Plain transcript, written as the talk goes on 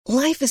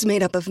Life is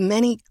made up of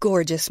many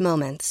gorgeous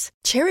moments.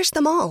 Cherish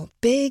them all,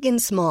 big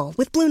and small,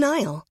 with Blue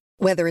Nile.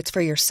 Whether it's for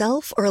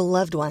yourself or a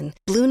loved one,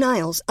 Blue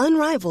Nile's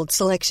unrivaled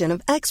selection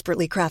of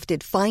expertly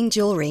crafted fine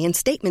jewelry and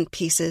statement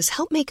pieces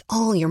help make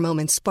all your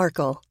moments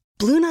sparkle.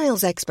 Blue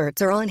Nile's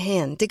experts are on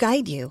hand to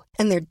guide you,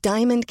 and their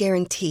diamond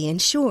guarantee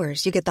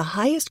ensures you get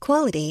the highest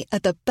quality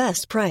at the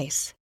best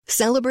price.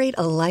 Celebrate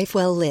a life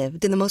well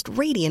lived in the most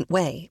radiant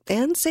way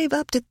and save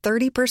up to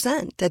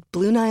 30% at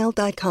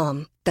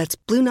BlueNile.com. That's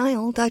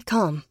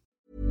BlueNile.com.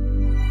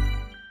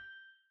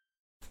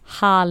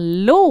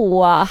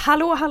 Hallå!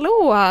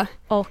 Hallå!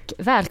 Och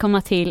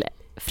välkomna till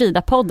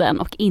Frida-podden,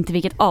 och inte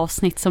vilket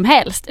avsnitt som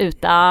helst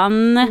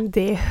utan...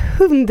 Det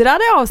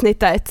 100:e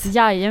avsnittet.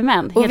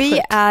 Jajamän, helt och vi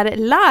sjukt. är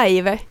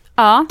live.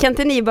 Ja. Kan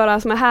inte ni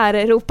bara som är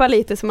här ropa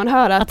lite så man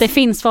hör Att det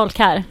finns folk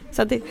här.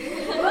 Så att det...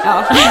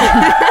 Ja.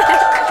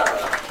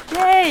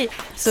 Yay!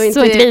 Så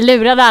inte vi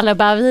lurade alla och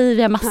bara,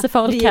 vi har massor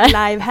folk vi här.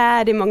 är live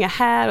här, det är många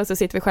här och så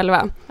sitter vi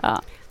själva.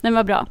 Ja, det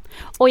var bra.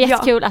 Och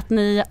jättekul att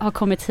ni har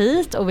kommit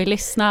hit och vill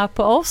lyssna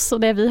på oss och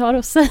det vi har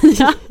att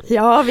säga.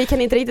 Ja, vi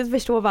kan inte riktigt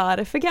förstå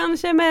varför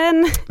kanske,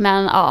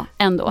 men ja,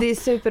 ändå. det är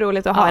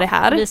superroligt att ha det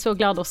här. Vi är så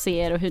glada att se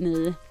er och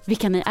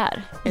vilka ni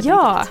är.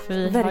 Ja, enkelt, för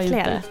vi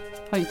verkligen.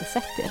 har ju inte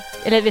sett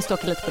er. Eller vi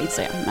stalkar lite på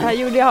Instagram. Men... Ja,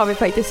 jo, det har vi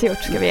faktiskt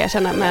gjort, ska vi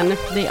erkänna, men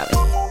det gör vi.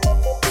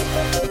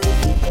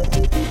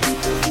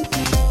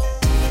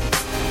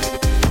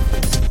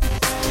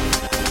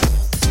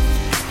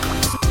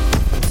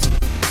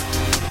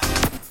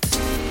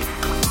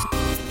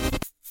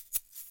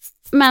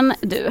 Men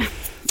du,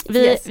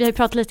 vi har ju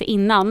pratat lite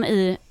innan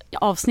i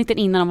avsnitten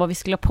innan om vad vi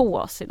skulle ha på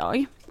oss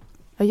idag.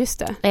 Ja,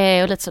 just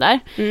det. Och lite sådär.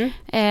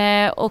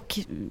 Och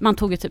man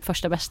tog ju typ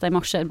första bästa i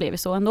morse, det blev ju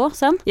så ändå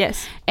sen.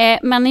 Yes.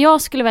 Men när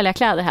jag skulle välja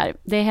kläder här,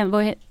 det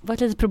var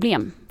ett litet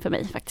problem för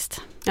mig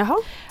faktiskt. Jaha,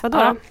 vadå?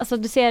 Ja, alltså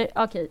du ser,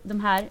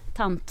 de här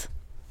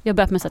jag har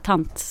börjat med så här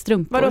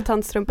tantstrumpor. Vadå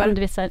tantstrumpor?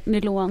 Du vet så här,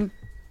 nylon.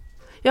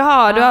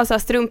 Jaha, du har så här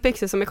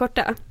strumpbyxor som är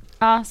korta.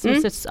 Ja, som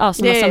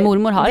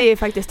mormor har. Det är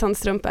faktiskt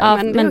tandstrumpor. Ja,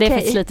 men det är okay.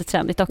 faktiskt lite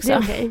trendigt också. Det är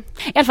okay.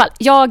 I alla fall,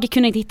 jag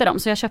kunde inte hitta dem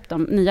så jag köpte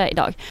dem nya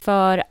idag.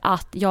 För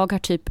att jag har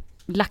typ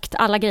lagt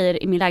alla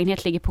grejer i min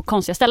lägenhet ligger på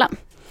konstiga ställen.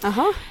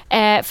 Aha.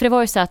 För det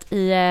var ju så att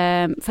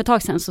för ett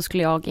tag sedan så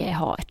skulle jag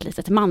ha ett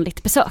litet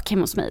manligt besök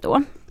hemma hos mig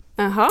då.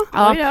 Jaha,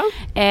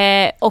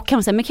 ja. Och kan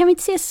man säga, men kan vi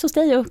inte ses hos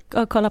dig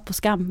och kolla på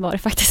Skam var det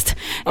faktiskt.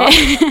 Ja.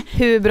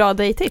 Hur bra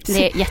dejtips?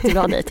 Det är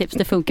jättebra dejtips,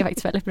 det funkar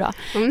faktiskt väldigt bra.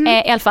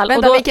 I alla fall. Vänta,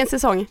 och då, vilken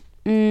säsong?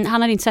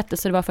 Han hade inte sett det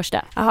så det var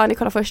första. Jaha, ni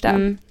kollar första.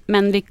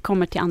 Men vi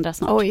kommer till andra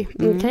snart. Oj,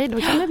 okej,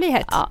 då kan det bli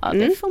hett. Ja,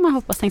 det får man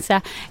hoppas, tänkte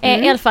säga.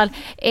 I alla fall,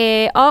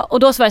 och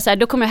då så var det så här,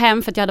 då kom jag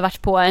hem för att jag hade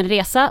varit på en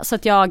resa. Så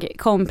att jag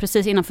kom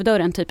precis innanför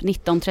dörren typ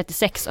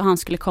 19:36 och han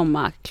skulle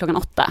komma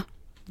 8:00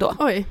 då.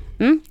 Oj.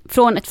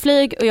 Från ett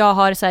flyg och jag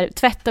har så här,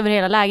 tvätt över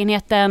hela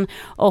lägenheten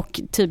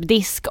och typ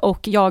disk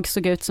och jag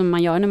såg ut som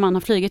man gör när man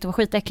har flygit och var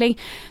skitäcklig.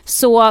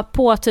 Så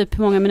på typ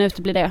hur många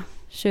minuter blir det?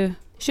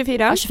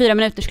 24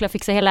 minuter skulle jag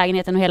fixa hela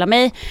lägenheten och hela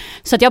mig.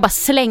 Så att jag bara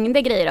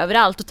slängde grejer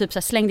överallt och typ så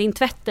här slängde in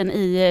tvätten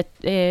i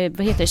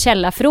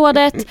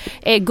källarförrådet,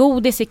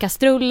 godis i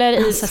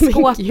kastruller i så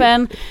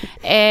skåpen.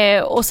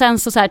 Och sen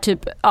så här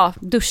typ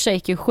duscha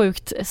gick ju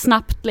sjukt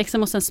snabbt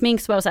liksom och sen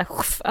sminks bara så här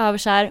över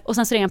så här och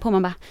sen så ringer han på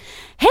man bara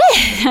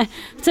hej!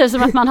 Typ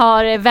som att man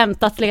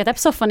har legat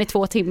på soffan i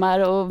 2 timmar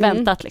och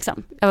väntat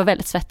liksom. Jag var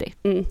väldigt svettig.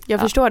 Jag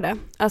förstår det.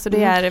 Alltså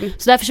det är...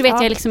 Så därför så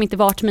vet jag liksom inte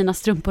vart mina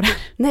strumpor är.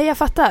 Nej, jag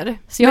fattar.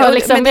 Så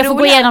jag får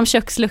gå igenom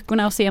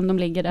köksluckorna och se om de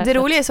ligger där. Det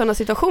roliga i sådana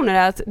situationer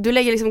är att du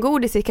lägger liksom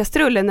godis i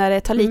kastrullen när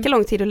det tar lika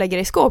lång tid att lägga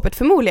det i skåpet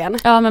förmodligen.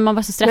 Ja, men man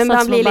var så stressad men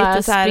man så blir man bara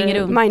lite så här springer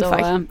runt.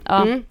 Mindfuck.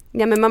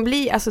 Ja, men man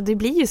blir, alltså det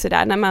blir ju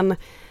sådär när man...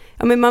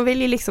 Ja, men man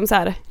vill ju liksom så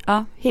här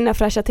hinna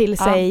fräscha till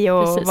sig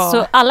och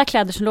Så alla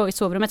kläder som låg i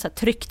sovrummet så här,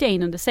 tryckte jag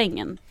in under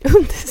sängen.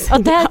 Ja,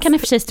 där kan i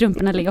och för sig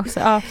strumporna ligga också.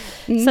 Ja.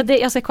 Så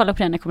jag ska kolla på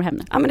den när jag kommer hem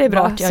nu. Ja, men det är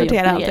bra.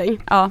 Sortera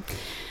allting.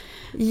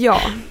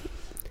 Ja.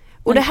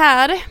 Och det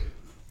här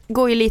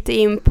går ju lite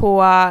in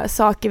på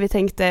saker vi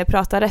tänkte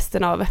prata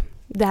resten av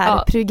det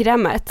här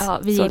programmet. Ja,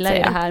 vi gillar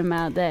ju det här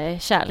med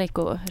kärlek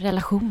och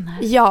relationer.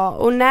 Ja,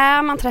 och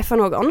när man träffar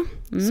någon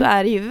så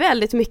är det ju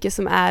väldigt mycket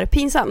som är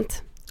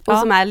pinsamt. Och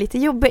som är lite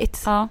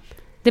jobbigt. Ja.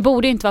 Det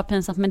borde ju inte vara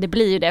pinsamt, men det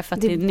blir ju det för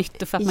att det är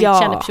nytt och för att man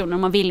inte känner personen och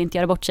man vill inte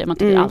göra bort sig. Man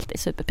tycker allt är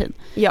superpin.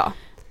 Ja.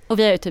 Och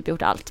vi har ju typ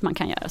gjort allt man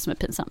kan göra som är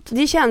pinsamt.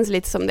 Det känns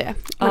lite som det.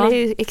 Man är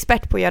ju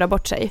expert på att göra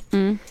bort sig.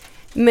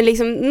 Men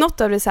liksom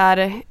något av det så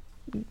här...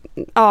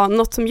 Ja,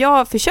 något som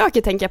jag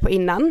försöker tänka på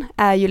innan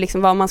är ju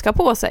liksom vad man ska ha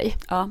på sig.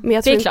 Ja, men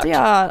jag tror inte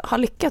jag har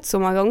lyckats så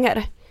många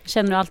gånger.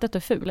 Känner du alltid att du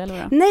är ful eller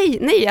vad?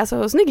 Nej,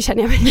 alltså snygg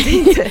känner jag mig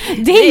inte.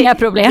 Det är inga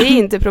problem. Det är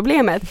inte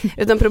problemet.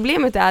 Utan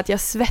problemet är att jag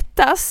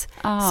svettas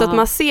så att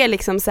man ser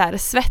liksom så här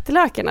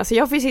svettlökarna. Så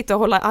jag får sitta och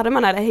hålla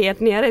armarna helt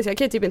nere så jag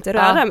kan typ inte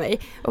röra mig.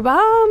 Och bara,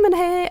 men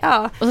hej,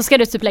 Och så ska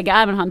du typ lägga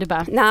armen och du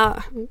bara...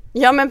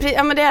 Ja, men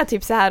det är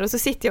typ så här. Och så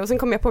sitter jag och sen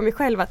kommer jag på mig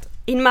själv att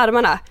in med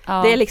armarna.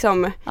 Det är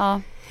liksom...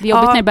 Det är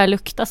jobbigt när det börjar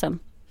lukta sen.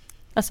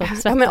 Alltså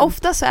ja, men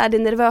ofta så är det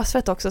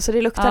nervösvett också, så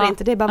det luktar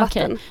inte, det är bara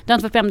vatten. Okay. Du har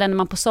inte varit med om det när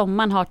man på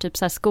sommaren har typ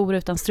så här skor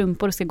utan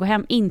strumpor och ska gå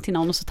hem in till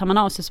någon och så tar man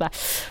av sig så här.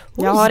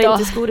 Jag har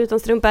inte skor utan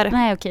strumpor.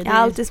 Nej, okay, jag har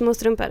alltid små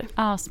strumpor.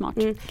 Ja, smart.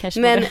 Kanske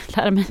men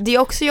lära mig. Det är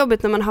också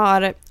jobbigt när man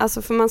har,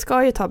 alltså för man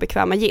ska ju ta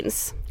bekväma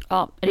jeans.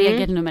 Ja,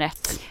 regel nummer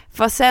 1.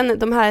 För sen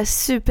de här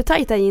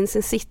supertajta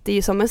jeansen sitter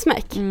ju som en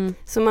smäck.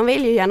 Så man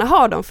vill ju gärna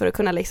ha dem för att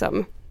kunna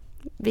liksom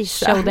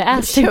visa. Show the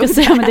ass, tänkte jag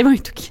säga, men det var ju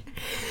inte okej.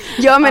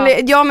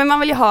 Ja, men man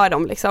vill ju ha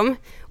dem liksom.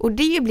 Och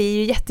det blir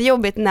ju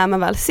jättejobbigt när man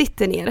väl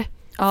sitter ner.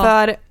 Ja.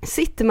 För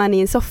sitter man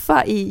i en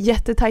soffa i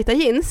jättetajta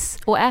jeans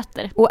och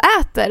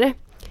äter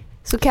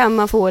så kan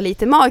man få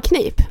lite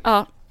magknip.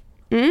 Ja.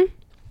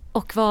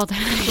 Och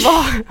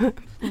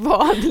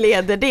vad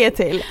leder det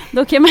till?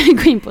 Då kan man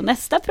gå in på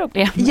nästa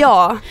problem.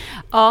 Ja,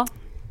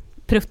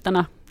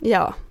 pruttarna.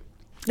 Ja.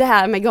 Det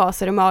här med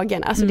gaser i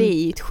magen, alltså det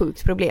är ju ett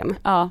sjukt problem.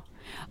 Ja.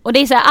 Och det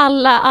är så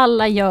här,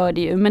 alla gör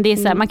det ju, men det är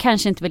så här, man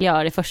kanske inte vill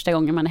göra det första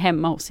gången man är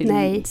hemma hos sin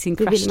crush.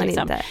 Det vill man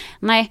liksom. inte.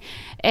 Nej,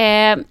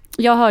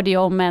 jag hörde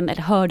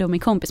om min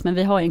kompis, men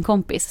vi har ju en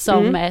kompis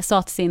som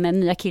sa till sin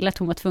nya kille att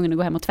hon var tvungen att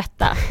gå hem och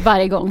tvätta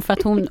varje gång för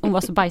att hon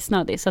var så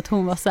bajsnödig, så att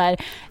hon var så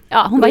här,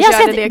 hon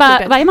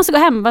bara, jag måste gå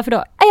hem, varför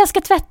då? Jag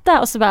ska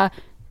tvätta, och så bara,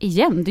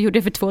 igen, du gjorde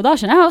det för 2 dagar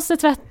sedan, jag måste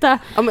tvätta.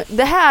 Ja, men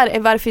det här är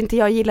varför inte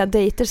jag gillar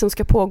dejter som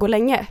ska pågå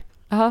länge.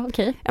 Jaha,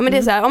 okej. Ja, men det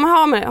är så här, om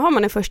har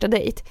man en första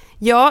dejt,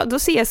 då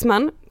ses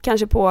man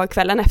kanske på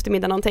kvällen,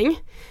 eftermiddag någonting.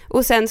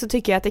 Och sen så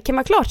tycker jag att det kan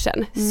vara klart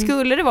sen.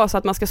 Skulle det vara så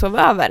att man ska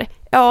sova över,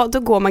 då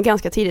går man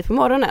ganska tidigt på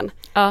morgonen.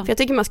 Ja. För jag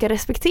tycker man ska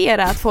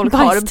respektera att folk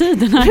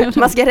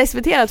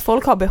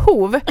har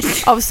behov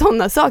av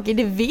sådana saker.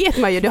 Det vet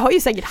man ju, det har ju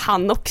säkert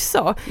han också.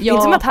 Ja. Det är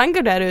inte som att han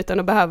går där utan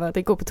att behöva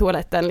att gå på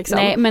toaletten liksom.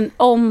 Nej, men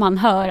om man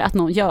hör att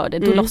någon gör det,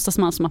 då låtsas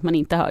man som att man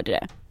inte hörde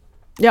det.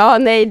 Ja,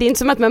 nej, det är inte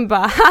som att man bara,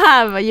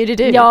 haha, vad gjorde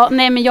du? Ja,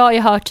 nej, men jag har ju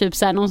hört typ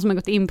så här, någon som har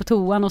gått in på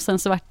toan och sen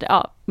så vart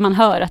det, man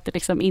hör att det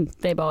liksom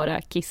inte är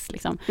bara kiss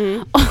liksom.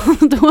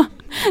 Och då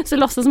så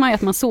låtsas man ju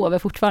att man sover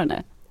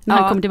fortfarande. När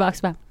han kommer tillbaka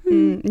så bara,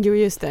 Jo,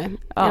 just det.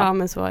 Ja,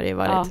 men så har det ju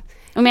varit. Ja.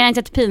 Och menar inte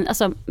att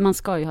alltså man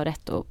ska ju ha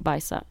rätt att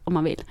bajsa om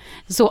man vill.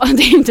 Så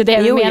det är inte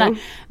det vi menar. Jo.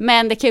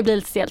 Men det kan ju bli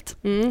lite stelt.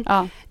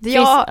 Ja.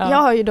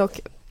 Jag har ju dock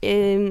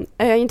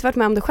jag har inte varit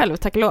med om det själv,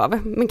 tack och lov.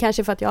 Men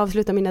kanske för att jag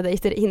avslutar mina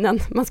dejter innan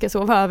man ska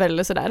sova över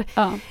eller sådär.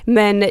 Ja.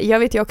 Men jag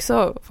vet ju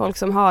också folk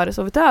som har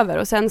sovit över.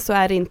 Och sen så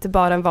är det inte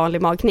bara en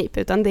vanlig magknip,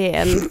 utan det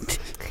är en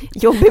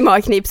jobbig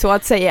magknip så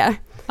att säga.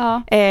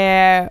 Ja.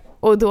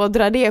 Och då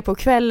drar det på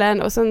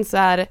kvällen. Och sen så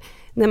är,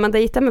 när man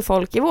dejtar med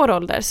folk i vår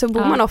ålder så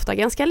bor man ofta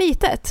ganska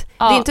litet.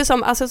 Ja. Det är inte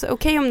som, alltså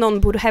okej om någon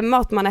bor hemma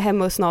och att man är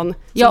hemma hos någon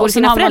som bor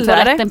sina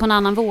föräldrar. Ja, och sen på en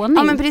annan våning.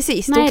 Ja, men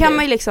precis. Nej, då kan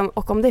man ju liksom,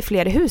 och om det är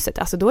fler i huset,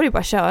 alltså då är det bara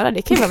att köra.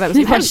 Det kan ju vara vem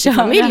som helst i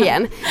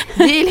familjen.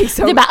 Det är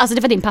liksom... Det är bara, alltså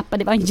det var din pappa,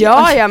 det var inte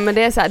Ja, men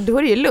det är så här, då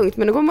är det ju lugnt.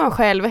 Men då går man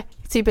själv,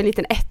 typ en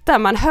liten etta,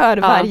 man hör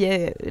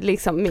varje,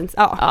 liksom, minst,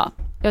 Ja,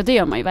 det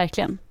gör man ju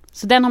verkligen.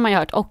 Så den har man ju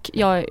hört, och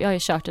jag har ju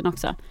kört den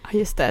också.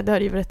 Just det har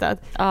du ju berättat.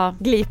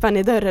 Glipan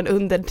i dörren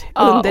under och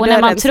dörren. Och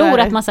när man tror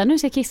att man säger nu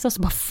ska kissa,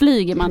 så bara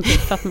flyger man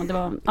typ för att det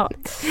var...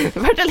 Det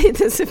var en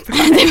liten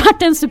surprise. Det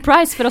var en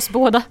surprise för oss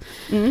båda.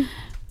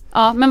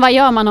 Ja, men vad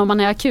gör man om man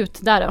är akut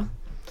där då?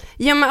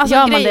 Ja, men alltså,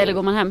 gör man det eller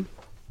går man hem?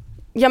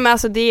 Ja, men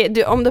alltså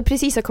om du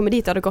precis har kommit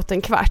dit har det gått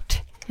en kvart.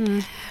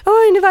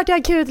 Oj, nu vart jag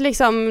akut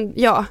liksom.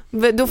 Ja,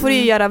 då får du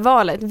ju göra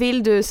valet.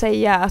 Vill du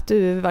säga att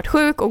du varit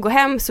sjuk och gå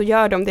hem, så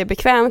gör de det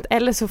bekvämt.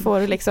 Eller så får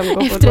du liksom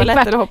gå på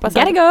toaletten och hoppas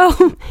att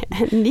go.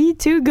 Need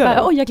to go.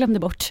 Oj, jag glömde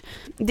bort.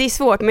 Det är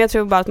svårt, men jag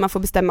tror bara att man får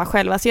bestämma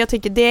själv. Alltså jag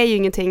tycker det är ju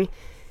ingenting.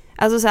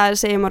 Alltså så här,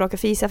 säger man råkar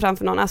fisa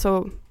framför någon,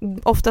 alltså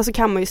ofta så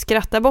kan man ju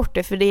skratta bort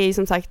det, för det är ju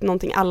som sagt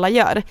någonting alla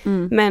gör.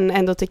 Men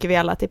ändå tycker vi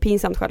alla att det är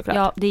pinsamt självklart.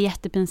 Ja, det är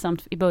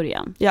jättepinsamt i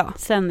början. Ja.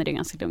 Sen är det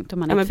ganska lugnt om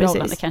man är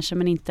förhållande kanske,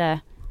 men inte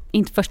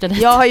första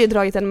dejten. Jag har ju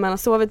dragit den när man har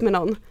sovit med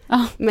någon.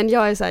 Men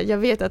jag är så här, jag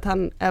vet att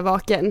han är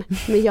vaken,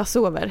 men jag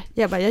sover.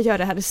 Jag gör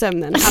det här i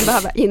sömnen. Han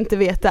behöver inte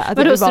veta att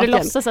jag är vaken. Så du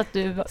låtsas att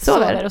du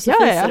sover och så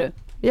fiser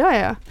du?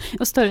 Ja.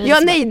 Och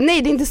nej, det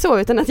är inte så,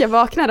 utan att jag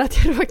vaknar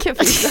att jag råkar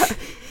fisa.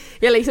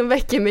 Jag liksom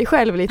väcker mig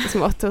själv lite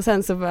smått och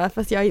sen så bara,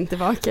 fast jag är inte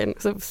vaken,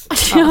 så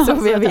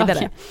får jag vidare.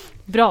 Okay.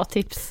 Bra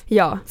tips.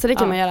 Ja, så det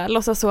kan man göra.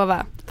 Låtsas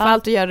sova. För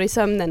allt du gör i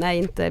sömnen är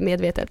inte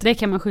medvetet. Det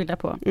kan man skylla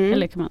på.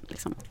 Eller kan man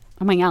liksom,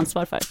 har man inga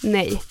ansvar för.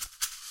 Nej.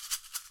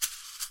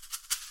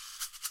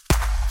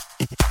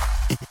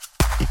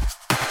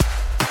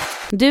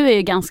 Du är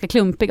ju ganska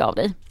klumpig av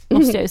dig,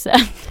 måste jag ju säga.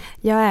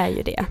 Jag är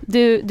ju det.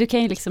 Du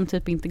kan ju liksom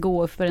typ inte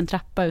gå för en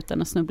trappa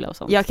utan att snubbla och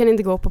sånt. Jag kan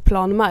inte gå på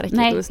plan mark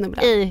utan att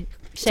snubbla.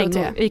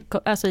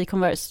 I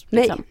Converse.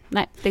 Liksom.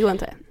 Nej, det går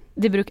inte.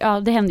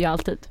 Det händer ju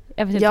alltid.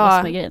 Jag vet inte vad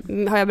som är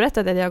grejen. Har jag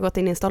berättat att jag har gått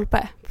in i en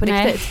stolpe? På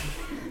riktigt.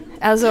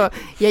 Alltså,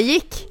 jag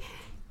gick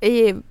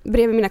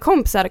bredvid mina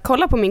kompisar,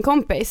 kolla på min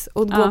kompis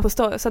och gå på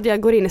så att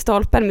jag går in i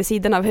stolpen med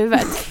sidan av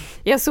huvudet.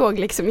 Jag såg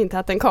liksom inte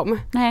att den kom.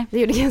 Nej. Det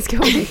gjorde ganska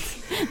ont.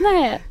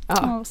 Nej,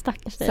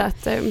 stackars dig. Så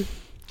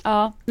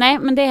att, nej,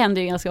 men det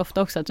händer ju ganska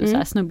ofta också att du så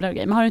här snubblar och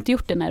grejer. Men har du inte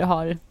gjort det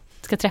när du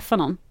ska träffa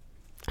någon?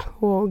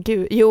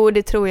 Gud. Jo,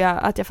 det tror jag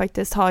att jag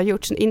faktiskt har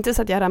gjort. Inte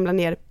så att jag ramlar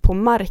ner på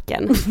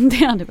marken.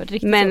 Det hade varit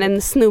riktigt. Men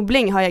en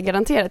snubbling har jag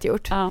garanterat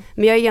gjort. Ja.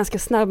 Men jag är ganska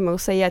snabb med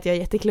att säga att jag är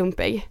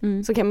jätteklumpig.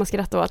 Så kan man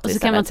skratta åt det. Och så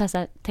kan man så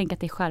här, tänka att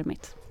det är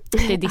charmigt.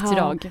 Det är ditt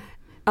drag.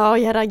 Ja,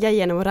 jag raggar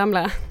genom att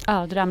ramla.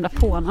 Ja, du ramlar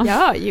på honom.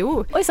 Ja,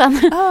 jo. Ojsan.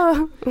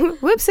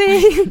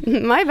 Whoopsie,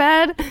 my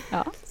bad.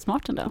 Ja,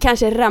 smart ändå.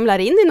 Kanske ramlar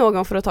in i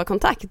någon för att ta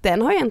kontakt.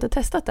 Den har jag inte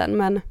testat än,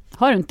 men...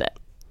 Har du inte?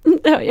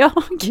 Det har jag.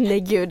 Nej,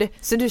 gud.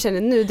 Så du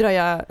känner, nu drar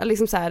jag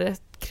liksom så här,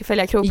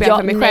 följer kroppen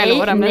för mig själv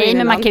och ramlar in i men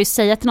någon. man kan ju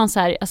säga till någon så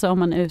här, alltså om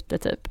man är ute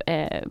typ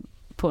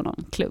på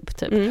någon klubb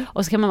typ.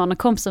 Och så kan man vara någon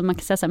kompis och man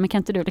kan säga så här, men kan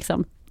inte du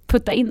liksom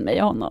putta in mig i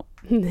honom?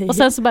 Nej. Och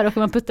sen så bara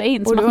råkar man putta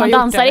in så att man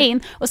dansar in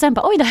och sen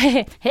bara, oj då,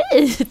 hej,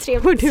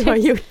 trevligt. Och du har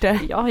gjort det.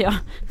 Ja,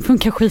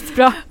 funkar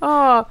skitbra.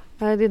 Ja,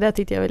 det där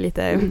tyckte jag var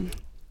lite...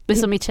 Det är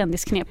som mitt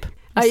kändisknep.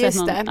 Ja,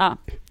 just det. Ja.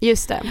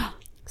 Just det.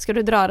 Ska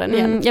du dra den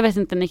igen? Jag vet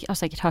inte, ni har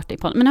säkert hört det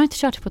på, men jag har inte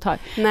kört det på ett tag.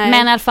 Nej.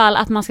 Men i alla fall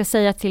att man ska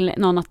säga till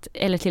någon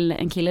eller till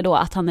en kille då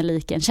att han är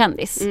lik en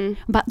kändis.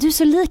 Och bara, du är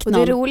så lik någon.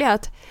 Och det är roliga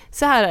att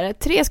så här är det,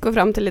 3 går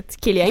fram till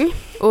ett killgäng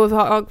och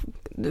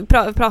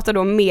pratar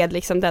då med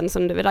liksom den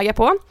som du vill ragga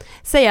på.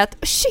 Säger att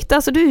shit,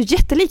 alltså du är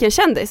jättelik en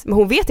kändis. Men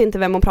hon vet inte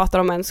vem hon pratar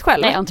om ens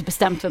själv. Nej, jag har inte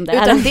bestämt vem det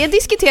är. Utan det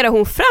diskuterar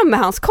hon fram med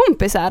hans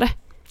kompisar.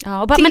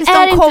 Ja, bara, tills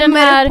men de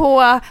kommer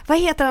på, vad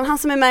heter han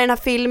som är med i den här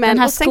filmen? Den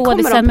här och sen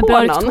kommer de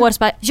på någon.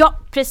 Ja,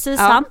 precis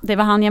han. Det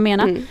var han jag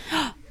menar.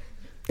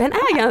 Det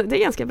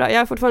är ganska bra. Jag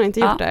har fortfarande inte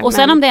gjort det. Och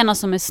sen om det är någon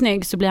som är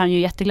snygg så blir han ju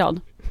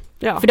jätteglad.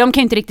 Ja. För de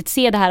kan ju inte riktigt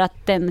se det här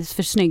att den är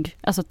för snygg.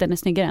 Alltså att den är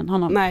snyggare än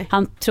honom. Nej.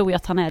 Han tror ju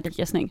att han är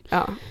lika snygg.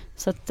 Ja.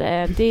 Så att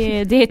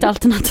det är ett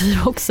alternativ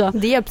också.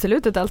 Det är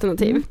absolut ett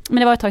alternativ. Men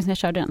det var ett tag sedan jag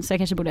körde den så jag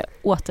kanske borde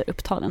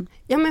återuppta den.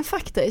 Ja men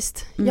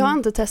faktiskt. Jag har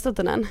inte testat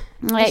den än.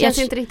 Det känns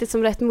inte riktigt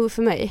som rätt move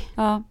för mig.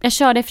 Ja, jag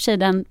körde i och för sig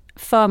den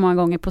för många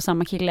gånger på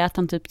samma kille att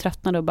han typ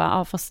tröttnade och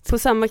bara, fast... På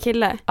samma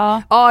kille?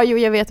 Ja. Ja, jo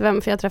jag vet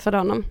vem för jag träffade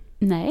honom.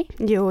 Nej.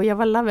 Jo, jag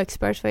var love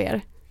expert för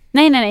er.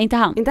 Nej, inte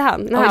han. Inte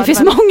han? Nej, det finns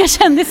många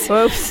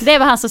kändisar. Det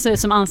var han som ser ut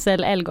som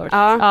Ansel Elgort.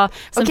 Ja.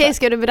 Okej,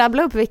 ska du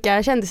rabbla upp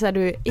vilka kändisar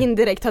du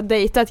indirekt har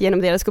dejtat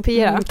genom deras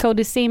kopior?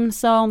 Cody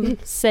Simpson,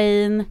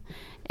 Zayn,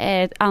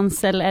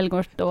 Ansel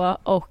Elgort då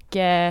och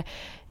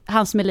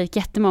han som är lik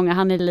jättemånga,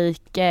 han är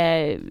lik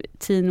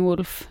Teen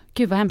Wolf.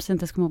 Gud vad hemskt,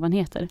 inte ska komma ihåg vad han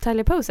heter.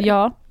 Tyler Posey?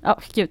 Ja,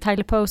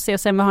 Tyler Posey och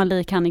sen var han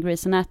lik han i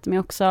Grey's Anatomy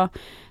också.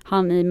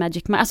 Han i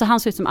Magic Mike. Alltså han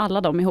ser ut som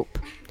alla dem ihop.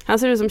 Han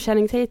ser ut som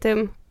Channing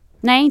Tatum.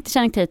 Nej, inte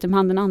Channing Tatum,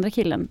 han den andra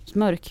killen.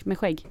 Mörk med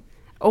skägg.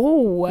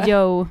 Joe.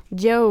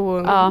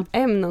 Ja.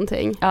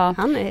 någonting. Ja.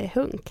 Han är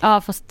hunk.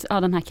 Ja, fast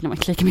den här killen var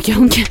inte lika mycket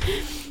hunk.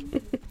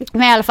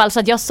 Men i alla fall, så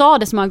att jag sa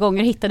det så många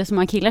gånger och hittade så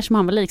många killar som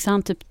han var lik så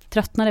han typ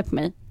tröttnade på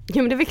mig.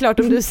 Ja men det är väl klart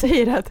om du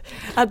säger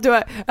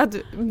att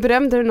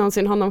berömde du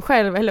någonsin honom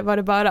själv eller var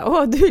det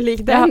bara du är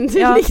lik den, du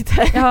är lik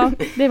den. Ja,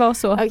 det var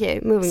så.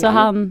 Okay, så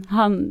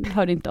han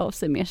hörde inte av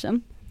sig mer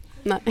sen.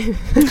 Nej.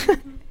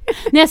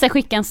 När jag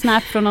skickade en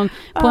snap från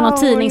någon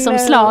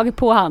tidningsomslag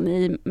på han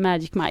i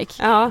Magic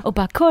Mike och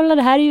bara, kolla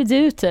det här är ju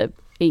du typ.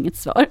 Inget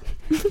svar.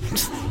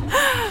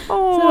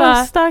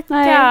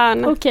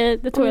 Stackarn. Okej,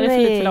 det tog jag det för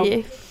lite för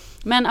långt.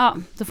 Men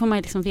då får man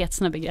ju liksom veta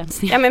sina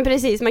begränsningar. Ja men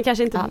precis, man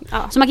kanske inte...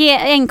 Ja. Så man kan ge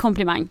en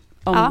komplimang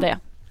om det.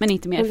 Men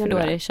inte mer, för då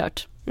är det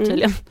kört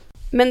tydligen.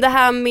 Men det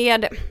här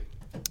med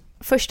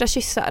första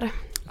kyssar.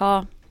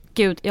 Ja,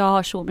 gud, jag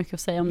har så mycket att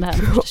säga om det här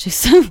med första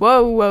kyssen.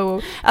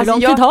 Wow. Hur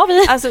lång tid har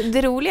vi? Alltså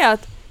det roliga är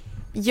att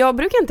jag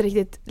brukar inte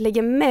riktigt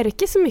lägga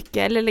märke så mycket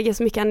eller lägga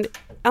så mycket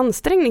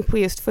ansträngning på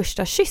just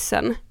första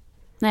kyssen.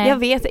 Nej. Jag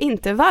vet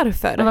inte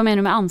varför. Men vad menar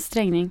du med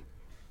ansträngning?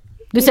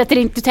 Du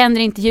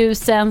tänder inte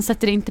ljusen,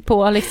 sätter inte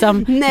på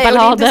liksom balladen. Nej, det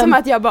är inte som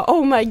att jag bara,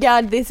 oh my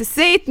god, this is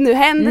it, nu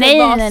händer det,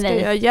 vad ska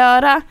jag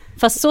göra?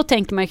 Fast så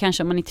tänker man ju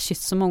kanske om man inte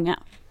kysser så många.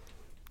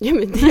 Ja,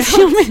 men det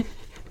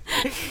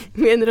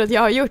menar du att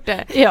jag har gjort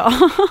det? Ja.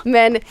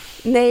 Men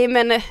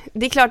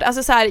det är klart,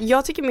 alltså så här,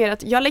 jag tycker mer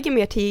att jag lägger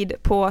mer tid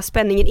på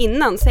spänningen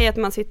innan. Säg att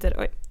man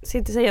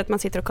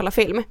sitter och kollar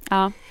film.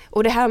 Ja.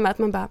 Och det här med att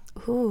man bara,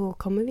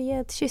 kommer vi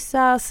att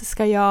kyssas?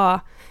 Ska jag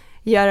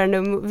göra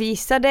nu,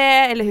 visa det?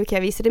 Eller hur kan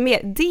jag visa det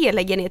mer? Det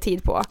lägger ner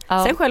tid på.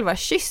 Ja. Sen själva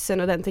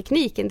kyssen och den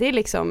tekniken, det är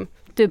liksom...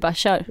 Du bara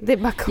kör. Det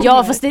bara kommer.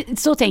 Ja, fast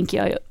så tänker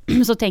jag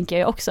ju. Så tänker jag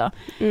ju också.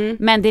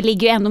 Men det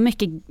ligger ju ändå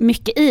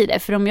mycket i det.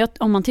 För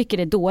om man tycker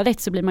det är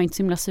dåligt så blir man ju inte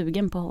så himla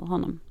sugen på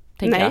honom.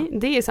 Nej,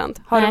 det är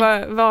sant. Vad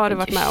har du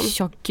varit med om?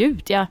 Ja,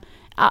 gud, ja.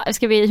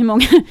 Ska vi, hur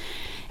många...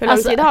 Hur lång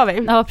tid har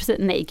vi? Ja, precis.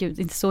 Nej, gud,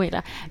 inte så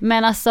illa.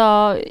 Men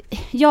alltså,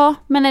 ja,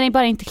 men när det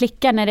bara inte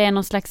klickar, när det är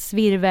någon slags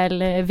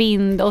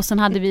virvelvind och sen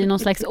hade vi någon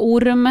slags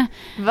orm.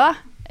 Va?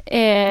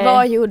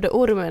 Vad gjorde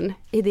ormen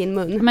i din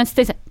mun? Men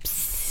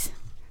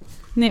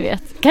ni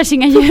vet, kanske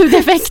inga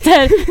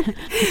ljudeffekter.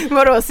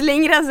 Vadå,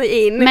 slingra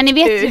sig in? Men ni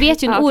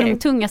vet ju en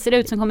ormtunga ser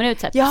ut som kommer ut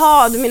så här.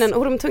 Jaha, du menar en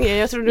ormtunga.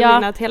 Jag trodde du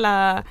menade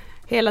att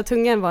hela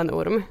tungan var en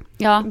orm.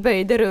 Ja.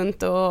 Böjde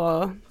runt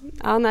och...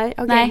 Ja, nej.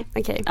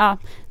 Okej. Ja,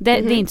 det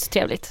är inte så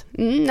trevligt.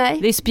 Nej.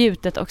 Det är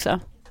spjutet också.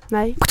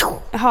 Nej.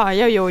 Jaha,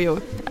 jo.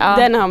 Ja.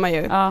 Den har man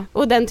ju. Ja.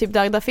 Och den typ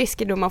döda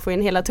fisken då man får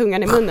in hela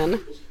tungan i munnen.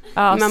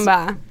 Ja, man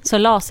bara, så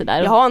laser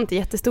där. Jag har inte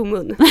jättestor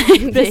mun.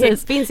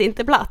 Det finns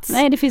inte plats.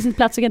 Nej, det finns inte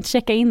plats. Du kan inte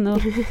checka in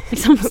och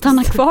liksom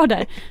stanna kvar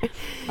där.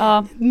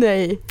 Ja.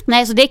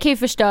 Nej, så det kan ju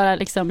förstöra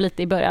liksom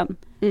lite i början.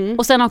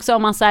 Och sen också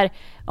om man så här,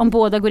 om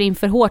båda går in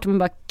för hårt och man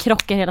bara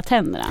krockar hela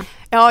tänderna.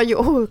 Ja,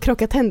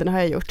 krocka tänderna har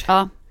jag gjort.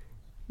 Ja.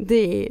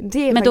 Det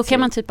är men då kan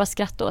man typ bara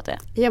skratta åt det.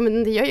 Ja,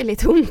 men det gör ju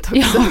lite ont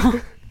också. Ja.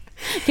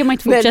 Kan man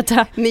inte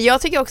fortsätta. Men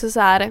jag tycker också så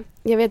här,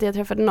 jag vet att jag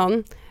träffade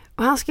någon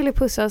och han skulle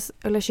pussas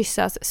eller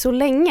kyssas så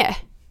länge.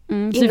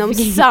 Inom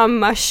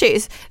samma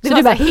kyss. Det var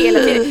så bara hela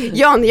tiden.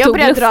 Ja, när jag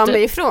började dra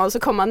mig ifrån så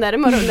kom han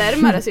närmare och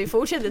närmare. Så vi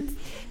fortsatte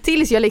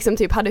tills jag liksom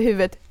typ hade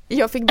huvudet.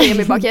 Jag fick böja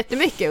mig bak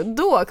jättemycket och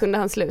då kunde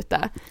han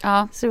sluta.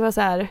 Ja. Så det var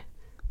så här.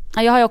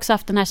 Ja, jag har ju också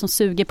haft den här som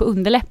suger på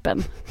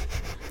underläppen.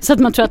 Så att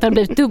man tror att den har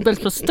blivit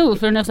dubbelt så stor.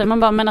 För man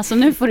bara, men alltså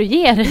nu får du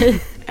ge dig.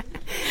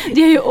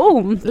 Det är ju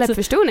ont.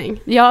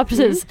 Läppförstoring. Ja,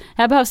 precis.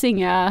 Här behövs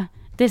inga...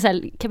 Det är så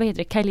här, vad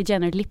heter det? Kylie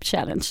Jenner lip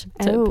challenge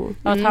typ.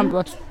 Att han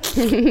bara,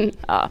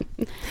 ja.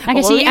 Han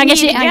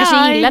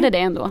kanske gillade det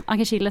ändå. Han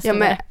kanske gillade sina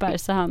läppar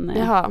så han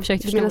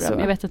försökte förstora dem.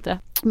 Jag vet inte.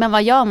 Men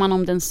vad gör man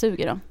om den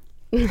suger då?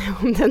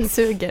 Om den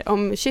suger,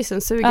 om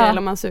kyssen suger eller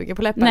om man suger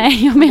på läppen.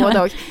 Nej, jag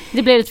menar,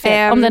 det blir ett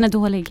fel om den är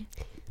dålig.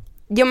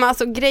 Ja, men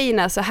alltså grejen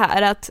är så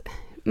här att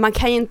man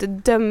kan ju inte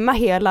döma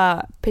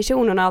hela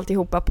personen och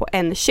alltihopa på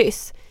en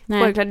kyss.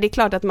 Nej. Det är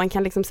klart att man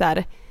kan liksom så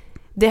här.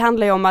 Det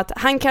handlar ju om att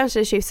han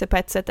kanske kysser på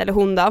ett sätt eller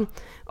hon då,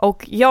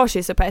 och jag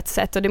kysser på ett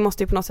sätt och det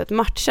måste ju på något sätt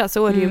matcha,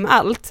 så är det ju med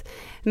allt.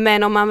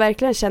 Men om man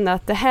verkligen känner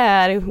att det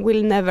här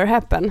will never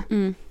happen,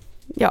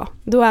 ja,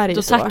 då är det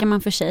ju så. Då tackar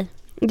man för sig.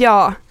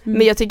 Ja,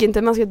 men jag tycker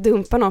inte man ska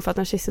dumpa någon för att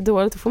han kysser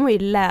dåligt. Då får man ju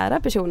lära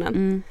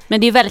personen.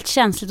 Men det är väldigt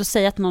känsligt att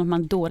säga att någon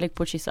man är dålig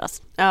på att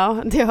kyssas.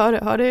 Ja, det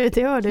har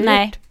du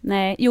nej, gjort.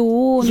 Nej,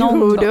 jo,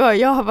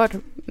 jag har varit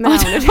med om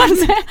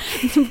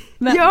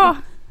det. Ja.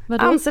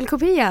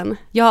 Anselkopian.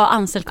 Ja,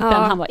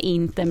 Anselkopian, han var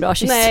inte en bra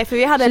kyss. Nej, för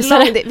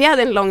vi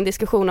hade en lång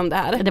diskussion om det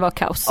här. Det var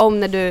kaos. Om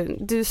när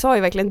du sa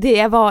ju verkligen,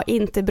 det var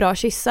inte bra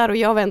kyssar, och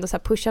jag var ändå så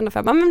här pushande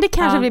för, men det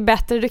kanske blir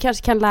bättre, du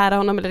kanske kan lära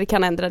honom eller det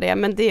kan ändra det,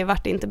 men det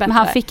vart inte bättre. Men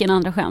han fick en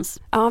andra chans.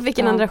 Ja, han fick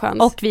en andra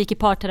chans. Och vi gick i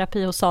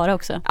parterapi hos Sara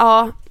också.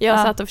 Ja, jag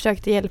satt och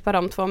försökte hjälpa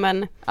de två,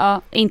 men...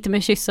 Ja, inte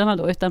med kyssarna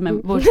då, utan med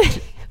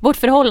vårt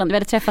förhållande. Vi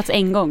hade träffats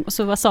en gång och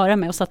så var Sara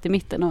med och satt i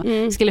mitten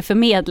och skulle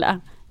förmedla.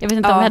 Jag vet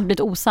inte om vi hade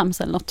blivit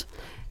osams eller något.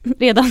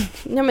 Redan.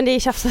 Ja, men det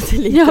tjafsade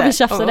lite. Ja, vi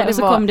tjafsade och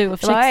så kom du och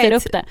försökte styra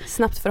upp det.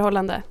 Snabbt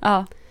förhållande.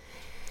 Ja,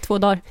 2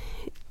 dagar.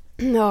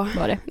 Ja,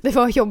 var det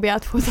var jobbiga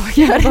 2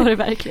 dagar. Var det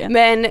verkligen.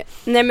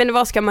 Men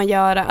vad ska man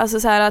göra? Alltså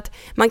så här att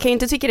man kan ju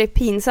inte tycka det är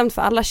pinsamt,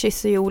 för alla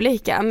kysser ju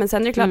olika. Men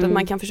sen är det klart att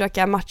man kan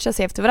försöka matcha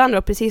sig efter varandra.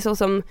 Och precis så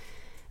som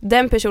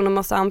den personen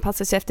måste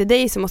anpassa sig efter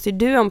dig, så måste ju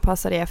du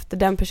anpassa dig efter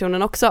den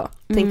personen också,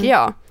 tänker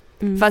jag.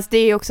 Fast det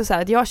är ju också så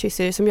här att jag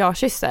kysser ju som jag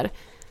kysser.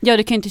 Ja,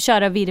 du kan ju inte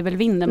köra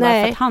virvelvinden bara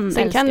för att han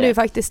sen kan du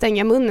faktiskt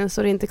stänga munnen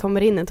så det inte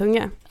kommer in en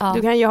tunga. Ja.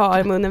 Du kan ju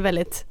ha munnen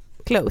väldigt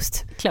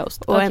closed.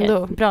 Och okay.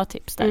 Ändå... Bra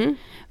tips där.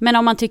 Men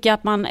om man tycker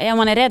att om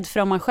man är rädd för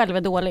om man själv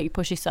är dålig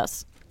på att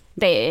kyssas,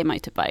 det är man ju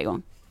typ varje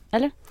gång.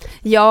 Eller?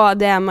 Ja,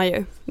 det är man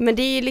ju. Men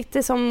det är ju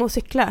lite som att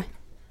cykla.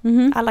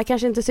 Alla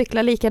kanske inte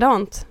cyklar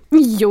likadant.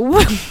 Jo,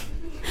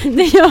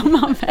 det gör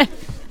man väl.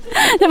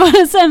 Det var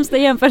den sämsta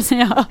jämförelsen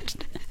jag har hört.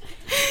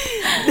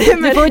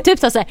 Du får ju typ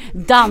ta så här,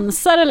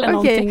 dansar eller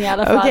någonting i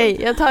alla fall. Okej,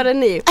 jag tar en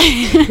ny.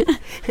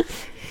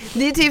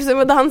 Det är typ som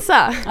att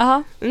dansa.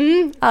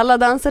 Alla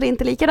dansar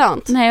inte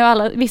likadant. Nej,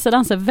 och vissa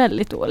dansar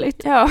väldigt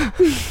dåligt. Ja.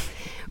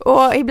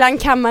 Och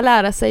ibland kan man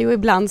lära sig och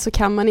ibland så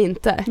kan man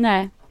inte.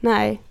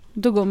 Nej.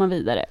 Då går man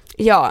vidare.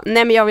 Ja,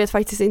 nej, men jag vet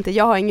faktiskt inte.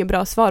 Jag har ingen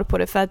bra svar på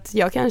det, för att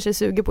jag kanske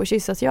suger på att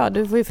kyssas. Ja,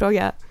 du får ju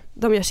fråga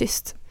dem jag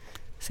kysst.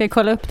 Ska jag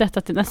kolla upp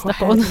detta till nästa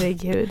podd?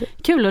 Herregud.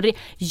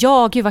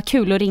 Gud vad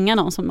kul att ringa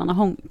någon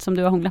som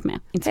du har hånglat med.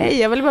 Nej,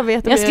 jag vill bara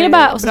veta. Jag skulle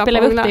bara, och så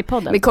spelar vi upp det i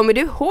podden. Men kommer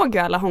du ihåg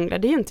hur alla hånglar?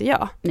 Det är ju inte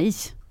jag.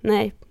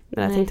 Nej,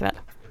 det lät inte väl.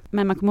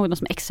 Men man kommer ihåg de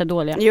som är extra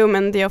dåliga. Jo,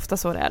 men det är ofta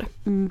så det är.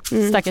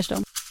 Stackars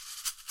dem.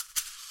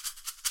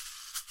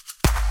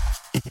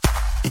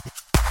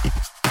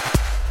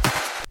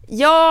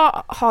 Det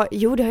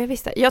har jag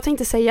visst. Jag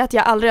tänkte säga att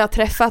jag aldrig har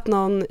träffat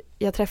någon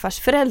jag träffars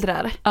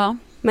föräldrar. Ja.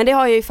 Men det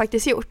har jag ju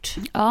faktiskt gjort.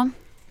 Ja.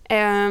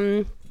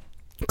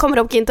 Kommer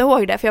dock inte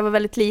ihåg det, för jag var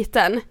väldigt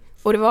liten.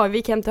 Och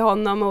vi kom till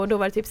honom och då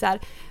var det typ så här: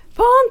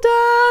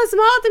 Pontus,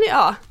 maten är...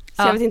 Ja.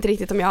 Så jag vet inte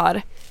riktigt om jag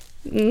har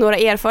några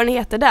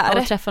erfarenheter där.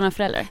 Och träffa några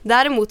föräldrar.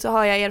 Däremot så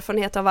har jag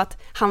erfarenhet av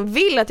att han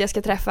vill att jag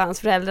ska träffa hans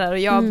föräldrar. Och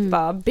jag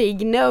bara,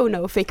 big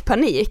no, fick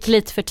panik.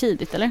 Lite för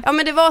tidigt, eller? Ja,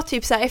 men det var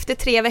typ så här, efter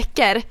 3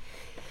 veckor.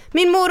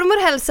 Min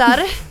mormor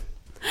hälsar.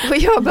 Och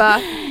jag bara,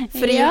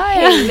 för i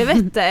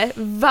helvete,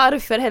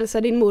 varför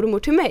hälsar din mormor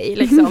till mig?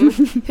 Liksom?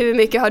 Hur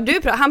mycket har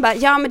du pratat? Han bara,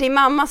 ja, men det är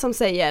mamma som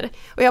säger.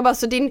 Och jag bara,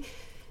 så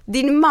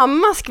din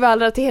mamma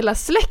skvallrar till hela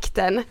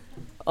släkten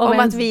om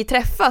att vi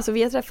träffas. Och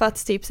vi har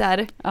träffats typ så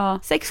här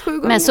 6-7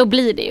 gånger. Men så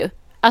blir det ju.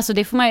 Alltså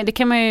det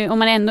kan man ju, om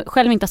man ändå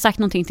själv inte har sagt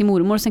någonting till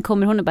mormor och sen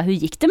kommer hon och bara, hur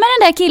gick det med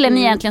den där killen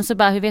egentligen? Så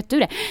bara, hur vet du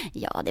det?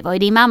 Ja, det var ju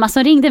din mamma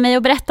som ringde mig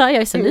och berättade,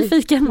 jag är så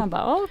nyfiken. Man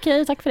bara,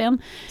 okej, tack för det.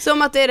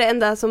 Som att det är det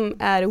enda som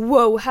är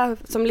wow,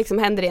 som liksom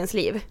händer i ens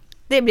liv.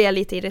 Det blir jag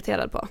lite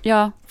irriterad på.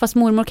 Ja, fast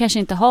mormor kanske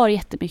inte har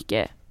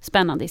jättemycket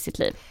spännande i sitt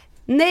liv.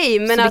 Nej,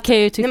 men att kan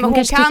ju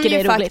hon kan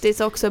ju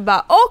faktiskt också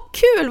bara,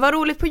 kul, vad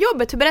roligt på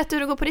jobbet, berätta hur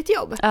det går på ditt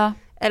jobb. Ja.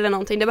 Eller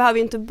någonting, det behöver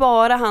ju inte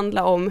bara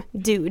handla om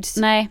dudes.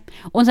 Nej,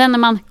 och sen när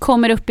man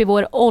kommer upp i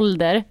vår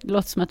ålder, det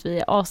låter som att vi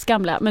är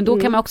asgamla, men då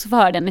kan man också få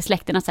höra den i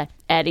släkten att så här,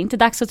 är det inte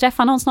dags att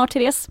träffa någon snart,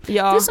 Therese?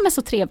 Ja. Du som är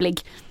så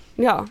trevlig.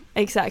 Ja,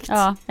 exakt.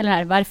 Ja, eller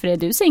här, varför är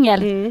du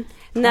singel?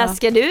 När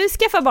ska du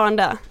skaffa barn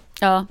då?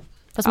 Ja,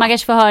 fast man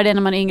kanske får höra det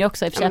när man är yngre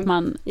också, eftersom att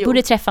man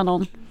borde träffa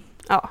någon.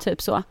 Ja.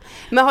 Typ så.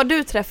 Men har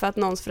du träffat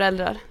någons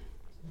föräldrar?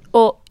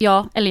 Och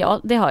ja,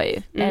 det har jag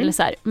ju. Eller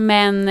så här.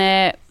 Men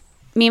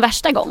min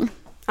värsta gång.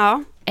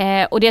 Ja.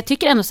 Och det jag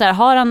tycker ändå så här,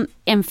 har han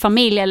en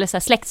familj eller så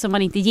här, släkt som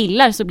man inte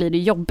gillar så blir det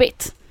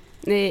jobbigt.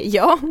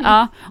 Ja.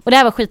 Ja, och det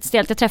här var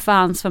skitstelt. Jag träffade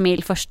hans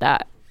familj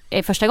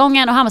första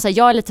gången och han var så här,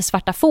 jag är lite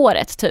svarta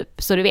fåret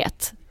typ, så du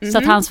vet. Så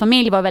att hans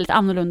familj var väldigt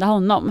annorlunda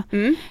honom.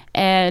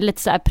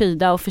 Lite så här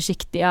pryda och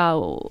försiktiga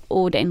och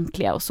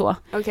ordentliga och så.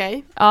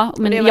 Okej. Ja,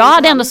 men jag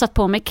hade ändå satt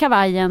på mig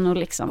kavajen och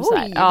liksom så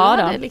här.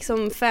 Ja, då.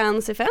 Liksom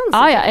fancy.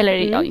 Ja,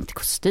 eller inte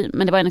kostym,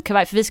 men det var en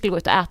kavaj för vi skulle gå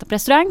ut och äta på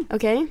restaurang.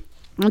 Okej.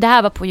 Och det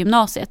här var på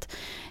gymnasiet.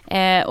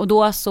 Och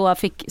då så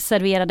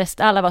serverades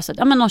alla var så,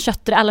 ja men någon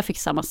kötträtt, alla fick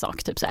samma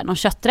sak typ så här, någon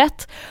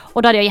kötträtt.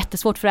 Och då hade jag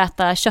jättesvårt för att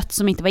äta kött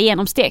som inte var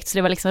genomstekt, så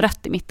det var liksom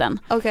rött i mitten.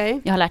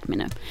 Okej. Jag har lärt mig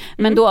nu.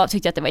 Men då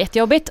tyckte jag att det var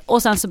jättejobbigt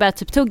och sen så började jag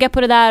typ tugga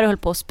på det där och höll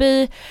på att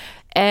spy.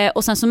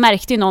 Och sen så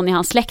märkte ju någon i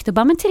hans släkt och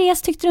bara, men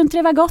Therese, tyckte du inte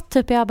det var gott?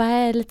 Typ jag bara, det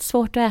är lite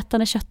svårt att äta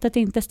när köttet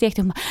inte är stekt.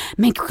 Och bara,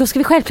 men då ska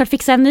vi självklart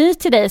fixa en ny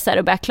till dig så här,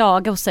 och börja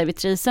klaga hos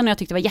servitrisen. Och jag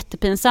tyckte det var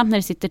jättepinsamt när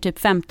det sitter typ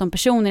 15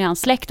 personer i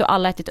hans släkt och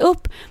alla ätit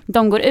upp.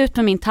 De går ut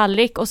med min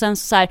tallrik och sen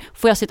så här,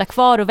 får jag sitta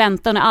kvar och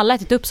vänta, och när alla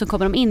ätit upp så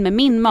kommer de in med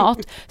min mat.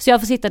 Så jag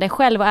får sitta där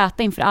själv och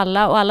äta inför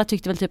alla, och alla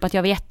tyckte väl typ att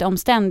jag var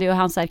jätteomständig och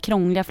hans så här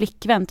krångliga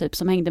flickvän typ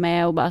som hängde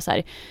med och bara så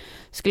här,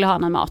 skulle ha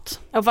någon mat.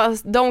 Ja,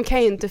 fast de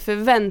kan ju inte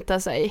förvänta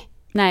sig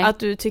att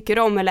du tycker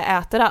om eller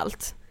äter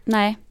allt.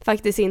 Nej.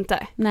 Faktiskt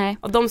inte. Nej.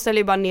 Och de ställer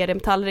ju bara ner en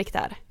tallrik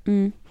där.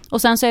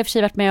 Och sen så har jag för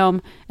sig varit med om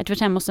att jag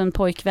varit hemma hos en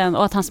pojkvän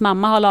och att hans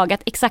mamma har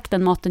lagat exakt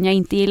den maten jag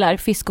inte gillar,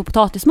 fisk och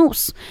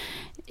potatismos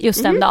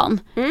just den dagen.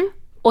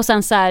 Och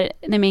sen så här,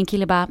 när min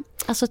kille bara,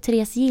 alltså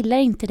Therese gillar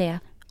inte det.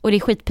 Och det är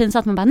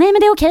skitpinsamt, man bara, nej men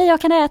det är okej,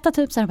 jag kan äta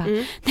typ så här, bara,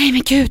 nej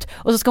men gud.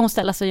 Och så ska hon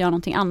ställa sig och göra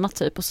någonting annat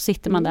typ, och så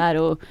sitter man där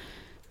och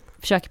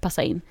försöker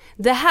passa in.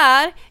 Det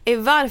här är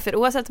varför,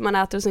 oavsett om man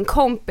äter hos en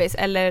kompis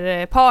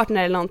eller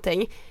partner eller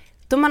någonting,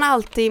 då man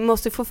alltid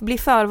måste få bli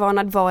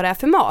förvarnad vad det är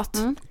för mat.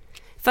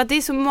 För att det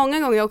är så många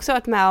gånger jag också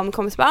varit med om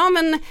kompis bara,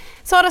 men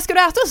Sara, ska du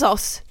äta hos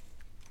oss?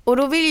 Och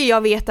då vill ju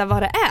jag veta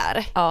vad det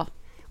är. Ja.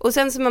 Och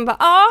sen så man bara,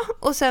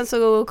 och sen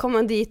så kommer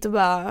man dit och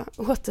bara,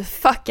 what the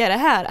fuck är det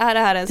här? Är det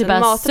här ens en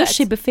maträtt?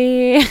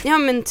 Sushi-buffé. Ja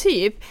men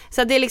typ.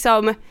 Så det är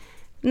liksom,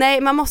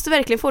 nej man måste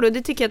verkligen få det, och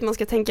det tycker jag att man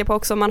ska tänka på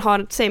också om man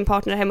har en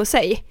partner hemma hos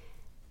sig.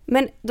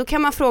 Men då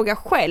kan man fråga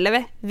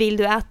själv, vill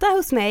du äta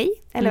hos mig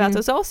eller äta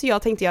hos oss?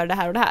 Jag tänkte göra det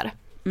här och det här.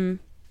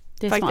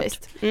 Det är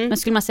faktiskt smart. Men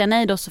skulle man säga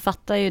nej då så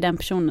fattar ju den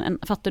personen,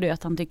 fattar du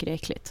att han tycker det är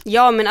äckligt.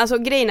 Ja, men alltså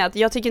grejen är att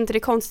jag tycker inte det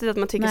är konstigt att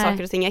man tycker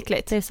saker och ting är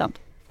äckligt. Det är sant.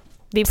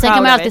 Sen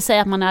kan man alltid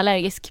säga att man är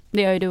allergisk.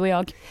 Det gör ju du och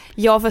jag.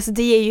 Ja, fast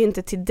det är ju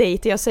inte till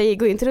dejt. Jag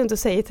går inte runt och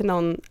säger till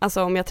någon,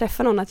 alltså om jag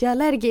träffar någon att jag är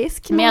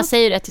allergisk. Men jag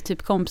säger det till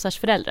typ kompisars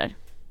föräldrar.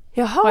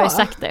 Jaha. Har jag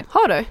sagt det?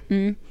 Har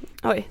du?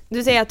 Oj,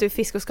 du säger att du är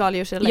fisk- och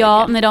skaldjursallergiker.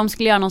 Ja, när de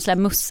skulle göra någon slags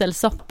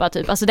musselsoppa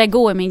typ. Alltså där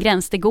går min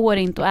gräns, det går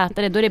inte att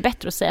äta det. Då är det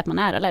bättre att säga att man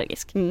är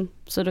allergisk.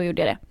 Så då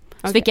gjorde jag det.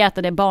 Så fick jag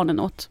äta det barnen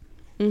åt.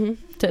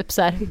 Typ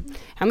så här,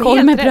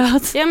 korv med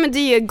bröd. Ja, men det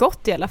är ju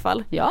gott i alla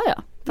fall. Ja.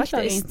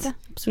 Faktiskt. Inte.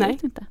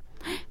 Absolut inte.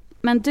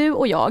 Men du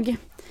och jag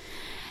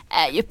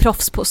är ju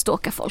proffs på att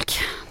stalka folk.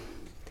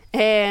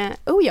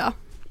 Ja.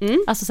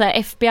 Alltså så här,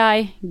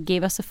 FBI,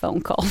 give us a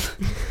phone call.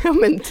 Ja,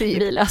 men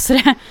typ. Vi löser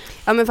det.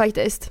 Ja, men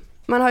faktiskt.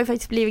 Man har ju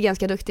faktiskt blivit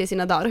ganska duktig i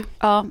sina dagar.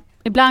 Ja,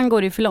 ibland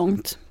går det ju för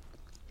långt.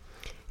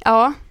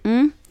 Ja,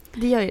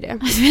 det gör ju det.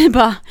 Alltså, vi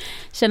bara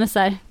känner så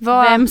här,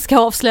 vem ska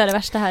avslöja det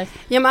värsta här?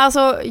 Ja, men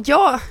alltså,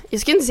 jag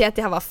skulle inte säga att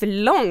det här var för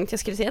långt. Jag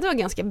skulle säga att det var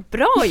ganska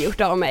bra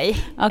gjort av mig.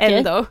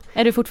 Ändå.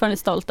 Är du fortfarande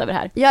stolt över det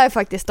här? Jag är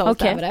faktiskt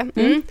stolt över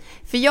det.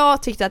 För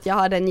jag tyckte att jag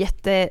hade en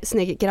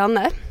jättesnygg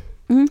granne.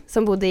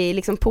 Som bodde i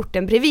liksom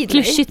porten bredvid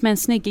mig. Klyschigt med en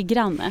snygg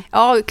granne.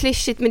 Ja,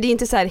 klyschigt, men det är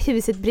inte så här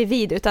huset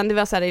bredvid, utan det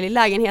var så här i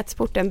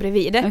lägenhetsporten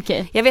bredvid.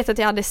 Okay. Jag vet att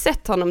jag hade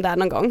sett honom där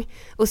någon gång.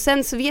 Och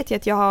sen så vet jag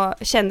att jag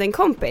kände en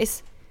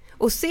kompis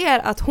och ser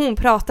att hon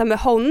pratar med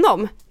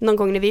honom någon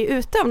gång när vi är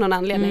ute av någon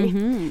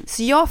anledning.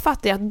 Så jag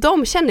fattar ju att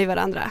de känner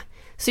varandra.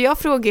 Så jag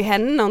frågar ju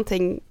henne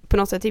någonting på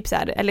något sätt, typ så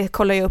här, eller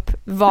kollar ju upp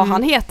vad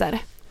han heter.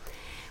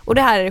 Och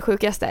det här är det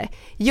sjukaste.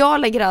 Jag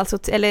lägger alltså,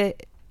 eller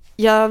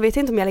jag vet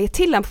inte om jag lägger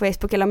till honom på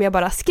Facebook eller om jag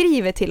bara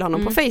skriver till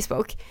honom på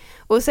Facebook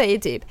och säger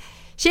typ,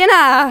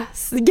 tjena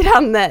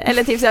granne,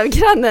 eller typ så här,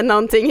 grannen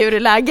någonting, hur är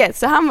läget?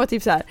 Så han var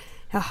typ så här,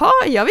 jaha,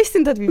 jag visste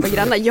inte att vi var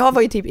grannar. Jag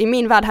var ju typ, i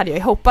min värld hade jag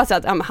ju hoppats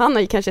att han har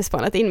ju kanske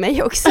spanat in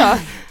mig också.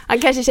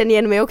 Han kanske känner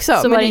igen mig också.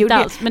 Så men var det inte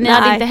alls. Men ni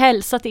hade inte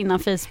hälsat innan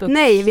Facebook?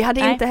 Nej, vi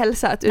hade inte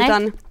hälsat,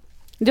 utan...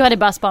 Du hade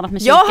bara spanat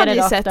med kikare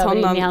rakt över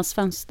in i hans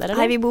fönster, eller?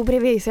 Nej, vi bor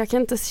bredvid så jag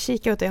kan inte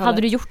kika åt det hållet.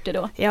 Hade du gjort det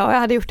då? Ja, jag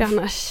hade gjort det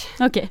annars.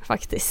 Okej.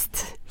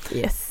 Faktiskt.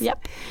 Yes. Yep.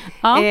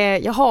 Ja.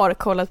 Jag har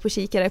kollat på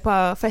kikare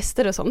på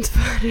fester och sånt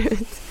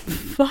förut.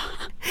 Va?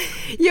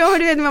 Ja, men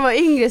du vet när man var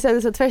yngre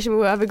sen så tvärs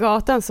över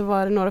gatan så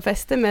var det några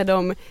fester med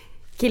de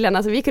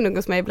killarna som vi kunde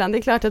umgås med ibland. Det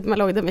är klart att man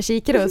låg där med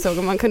kikare och såg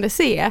om man kunde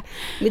se.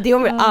 Men det har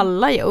väl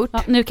alla gjort.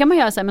 Ja, nu kan man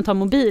göra så här, man tar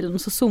mobilen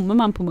och så zoomar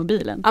man på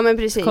mobilen. Ja, men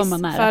precis.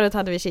 Förut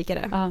hade vi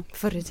kikare.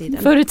 Förr i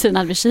tiden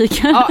hade vi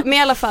kikare. Ja, men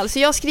i alla fall. Så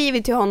jag skriver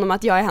till honom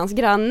att jag är hans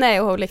granne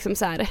och liksom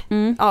så här.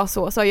 Ja,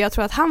 så jag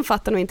tror att han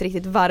fattar nog inte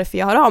riktigt varför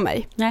jag hör av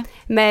mig. Nej.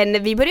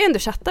 Men vi började ändå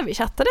chatta. Vi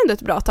chattade ändå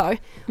ett bra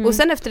tag. Och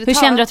sen efter ett Hur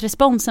kände du att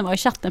responsen var i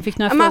chatten? Fick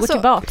du några frågor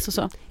tillbaka och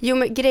så? Jo,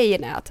 men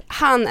grejen är att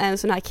han är en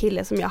sån här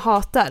kille som jag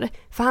hatar.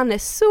 För han är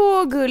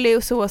så gullig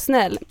och så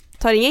snäll.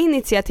 Tar inga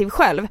initiativ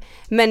själv,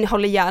 men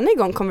håller gärna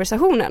igång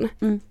konversationen.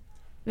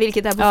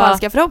 Vilket är på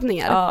falska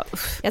förhoppningar.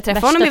 Jag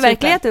träffade honom i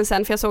verkligheten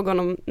sen, för jag såg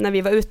honom när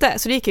vi var ute.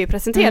 Så det gick jag ju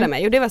presentera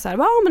mig. Och det var så här,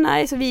 men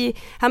nej. Så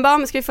han bara,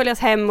 men ska vi följas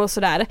hem och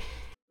sådär.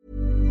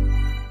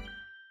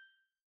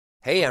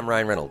 Hey, I'm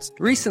Ryan Reynolds.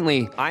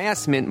 Recently, I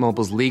asked Mint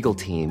Mobile's legal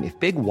team if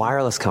big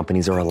wireless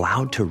companies are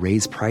allowed to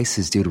raise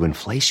prices due to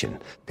inflation.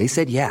 They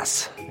said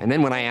yes. And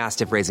then when I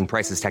asked if raising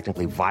prices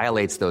technically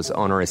violates those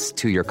onerous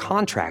 2-year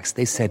contracts,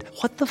 they said,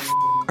 what the f***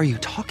 are you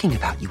talking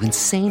about, you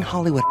insane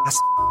Hollywood ass?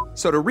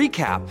 So to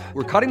recap,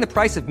 we're cutting the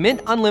price of Mint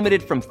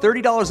Unlimited from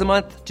 $30 a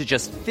month to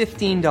just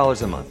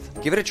 $15 a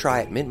month. Give it a try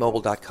at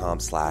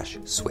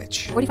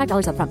mintmobile.com/switch.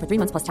 $45 up front for 3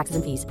 months plus taxes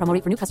and fees. Promo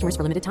rate for new customers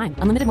for limited time.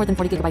 Unlimited more than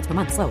 40 gigabytes per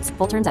month. Slows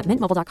full terms at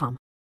mintmobile.com.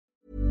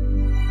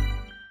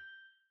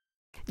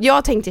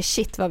 Jag tänkte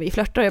shit vad vi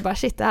flörtar, och jag bara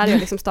shit, det här har jag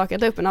liksom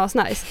stakat upp en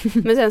asnice.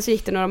 Men sen så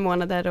gick det några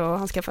månader och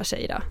han skaffade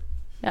tjej då.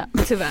 Ja.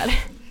 Tyvärr.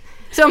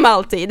 Som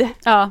alltid.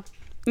 Ja.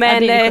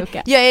 Men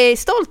jag är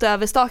stolt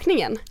över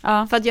stakningen.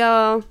 Ja. För att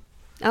jag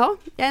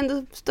är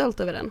ändå stolt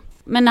över den.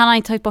 Men han har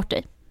inte tagit bort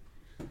dig?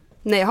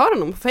 Nej, jag har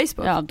honom på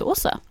Facebook. Ja, då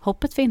så.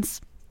 Hoppet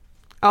finns.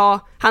 Ja,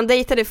 han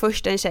dejtade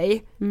först en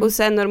tjej och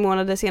sen några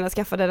månader senare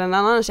skaffade en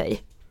annan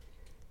tjej.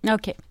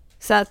 Okej.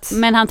 Så att...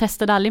 Men han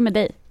testade aldrig med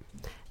dig?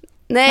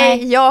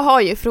 Nej, jag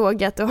har ju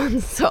frågat och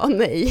han sa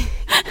nej.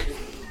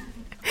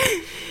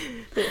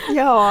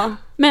 Ja.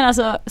 Men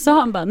alltså, så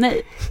han bara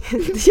nej?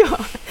 Ja,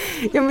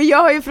 men jag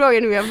har ju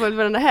frågat när vi har följt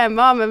varandra hem.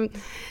 Ja, men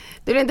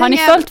har ni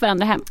följt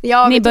varandra hem?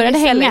 Ja, ni började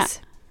hänga?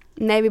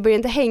 Nej, vi började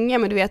inte hänga,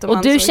 men du vet...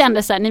 Och du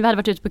kände så här, ni hade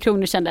varit ute på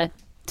krogen och kände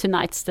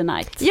tonight's the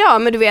night. Ja,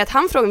 men du vet,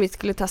 han frågade om vi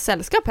skulle ta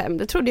sällskap hem.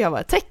 Det trodde jag var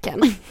ett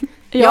tecken.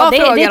 Det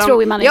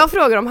tror man. Jag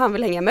frågar om han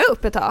vill hänga med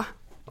upp ett tag.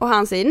 Och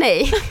han säger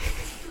nej.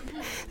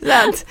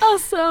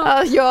 Alltså.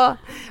 Ja.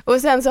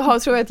 Och sen så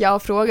tror jag att jag har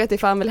frågat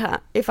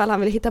ifall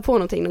han vill hitta på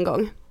någonting någon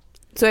gång.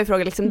 Så jag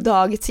frågade liksom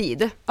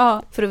dagtid.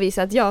 För att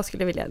visa att jag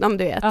skulle vilja, du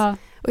vet.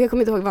 Och jag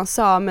kommer inte ihåg vad han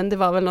sa, men det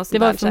var väl något. Det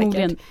var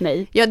förmodligen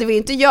nej. Ja, det var ju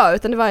inte jag,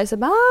 utan det var ju så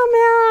bara,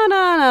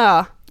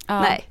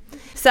 nej.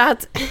 Så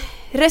att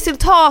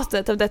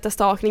resultatet av detta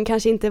stakning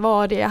kanske inte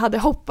var det jag hade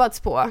hoppats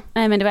på.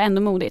 Nej, men det var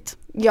ändå modigt.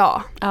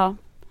 Ja.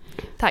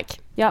 Tack.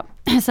 Ja,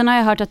 sen har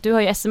jag hört att du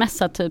har ju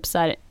smsat typ så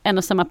här, en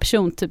och samma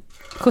person typ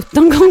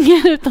 17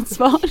 gånger utan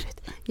svar.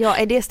 Ja,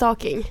 är det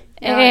stalking?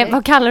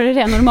 Vad kallar du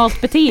det?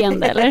 Normalt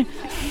beteende eller?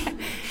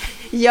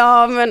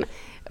 Ja,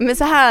 men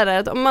så här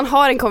är det, om man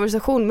har en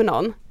konversation med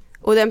någon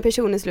och den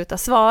personen slutar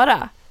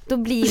svara, då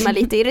blir man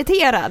lite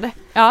irriterad.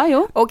 Ja,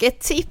 jo. Och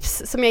ett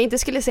tips som jag inte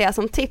skulle säga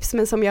som tips,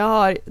 men som jag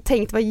har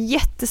tänkt var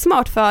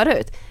jättesmart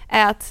förut,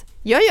 är att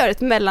jag gör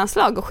ett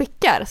mellanslag och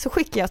skickar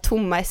jag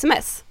tomma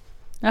sms.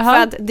 Jaha.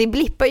 För att det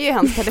blippar ju i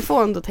hans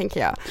telefon då, tänker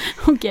jag.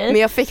 Okay.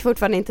 Men jag fick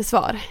fortfarande inte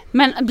svar.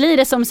 Men blir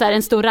det som så här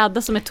en stor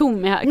radda som är tom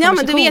i konversationen? Ja,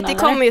 men du vet, det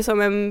kommer ju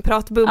som en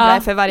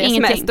pratbubbla för varje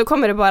sms. Då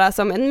kommer det bara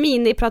som en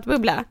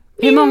mini-pratbubbla.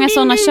 Hur många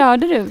sådana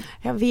körde du?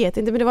 Jag vet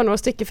inte, men det var några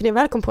stycken, för när jag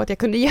väl kom på att jag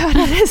kunde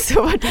göra det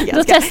så var det ganska...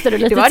 Då testade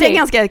du lite till. Det var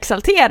ganska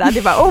exalterad.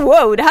 Det var,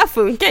 wow, det här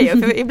funkar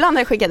ju. För ibland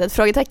har jag skickat ett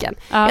frågetecken.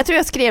 Jag tror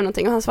jag skrev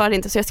någonting och han svarade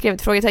inte, så jag skrev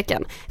ett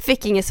frågetecken.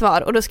 Fick inget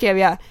svar, och då skrev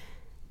jag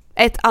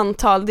ett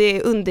antal, det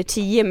är under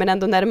 10 men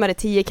ändå närmare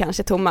 10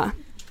 kanske tomma.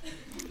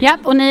 Ja,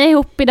 och ni är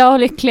ihop idag och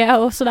lyckliga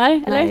och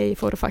sådär, eller? Nej,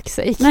 for fuck's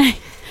sake. Nej,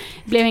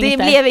 det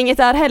blev inget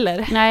där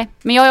heller. Nej,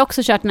 men jag har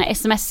också kört den här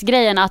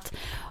sms-grejen att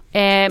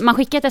man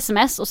skickar ett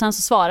sms och sen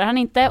så svarar han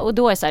inte, och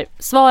då är så här,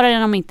 svarar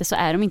den om inte så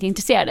är de inte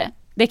intresserade.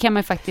 Det kan man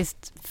ju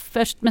faktiskt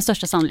först med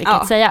största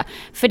sannolikhet säga.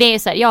 För det är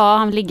så här,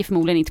 han ligger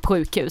förmodligen inte på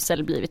sjukhus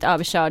eller blivit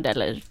överkörd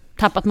eller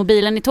tappat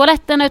mobilen i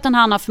toaletten, utan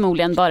han har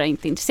förmodligen bara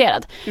inte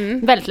intresserad.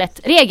 Väldigt lätt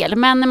regel,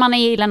 men när man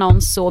gillar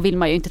någon så vill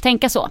man ju inte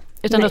tänka så,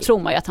 utan då tror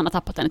man ju att han har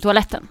tappat den i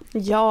toaletten.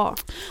 Ja,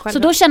 så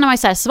då känner man ju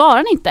så här, svarar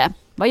han inte,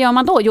 Vad gör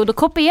man då? Jo, då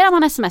kopierar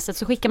man sms:et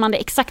så skickar man det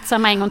exakt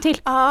samma en gång till.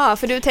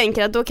 För du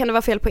tänker att då kan det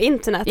vara fel på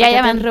internet?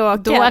 Ja, men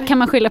då kan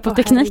man skylla på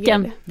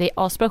tekniken. Herregud. Det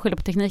är asbra att skylla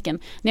på tekniken.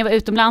 När jag var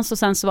utomlands och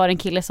sen så var det en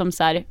kille som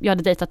så här, jag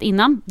hade dejtat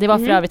innan. Det var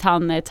för övrigt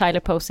han Tyler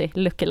Posey,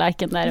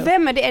 lookaliken där.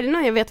 Vem är det? Är det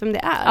någon jag vet vem det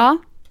är? Ja,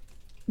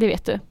 det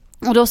vet du.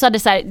 Och då så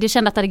hade det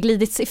kände att det hade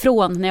glidits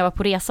ifrån när jag var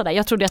på resa där.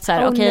 Jag trodde att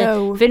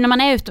för när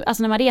man är ute,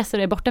 alltså när man reser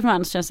och är borta från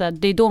varandra så känns det,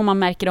 det är då man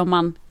märker om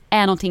man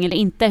är någonting eller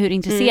inte, hur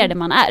intresserad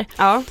man är.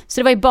 Ja. Så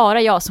det var ju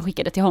bara jag som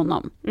skickade till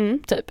honom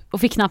typ,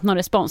 och fick knappt någon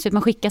respons.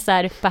 Man skickar så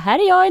här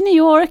är jag i New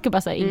York och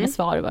bara så här, inget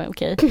svar, var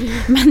okej.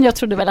 Men jag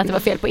trodde väl att det var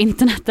fel på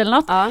internet eller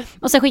något. Ja.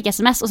 Och sen skickade jag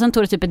sms och sen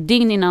tog det typ ett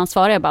dygn innan han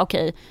svarade. Jag bara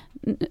okej.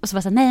 Och så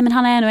var så här, nej men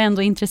han är nog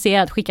ändå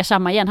intresserad, skickar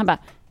samma igen. Han bara,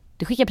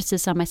 du skickar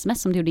precis samma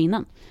sms som du gjorde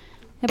innan.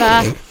 Jag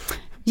bara,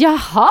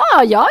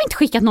 jaha, jag har inte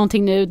skickat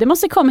någonting nu. Det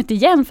måste kommit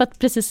igen för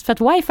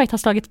att wifi har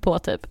slagit på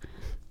typ.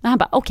 Och han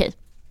bara, okej.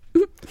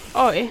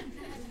 Oj.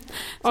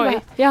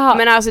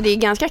 Men alltså det är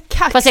ganska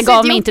kaxigt. Fast jag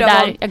gav mig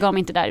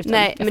inte där utan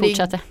nej, jag men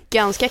fortsatte. Det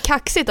är ganska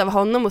kaxigt av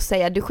honom att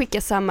säga du skickar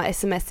samma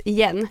sms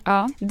igen.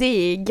 Ja. Det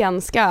är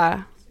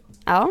ganska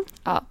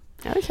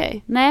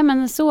okej. Nej,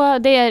 men så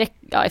det är, i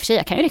och för sig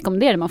jag kan ju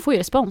rekommendera det, man får ju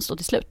respons då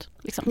till slut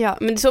liksom. Ja,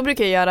 men så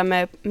brukar jag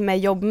göra med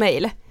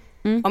jobbmail.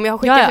 Om jag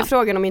skickar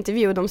förfrågan om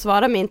intervju och de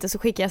svarar mig inte så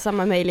skickar jag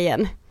samma mail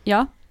igen.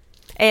 Ja.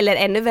 Eller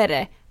ännu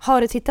värre,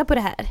 har du tittat på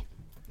det här?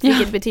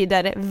 Vilket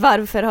betyder,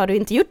 varför har du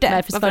inte gjort det?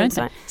 Varför svarar du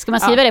inte? Ska man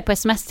skriva det på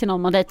sms till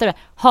någon man dejtar?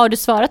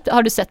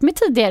 Har du sett mitt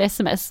tidigare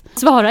sms?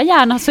 Svara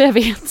gärna så jag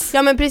vet.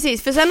 Ja men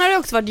precis, för sen har det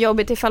också varit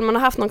jobbigt ifall man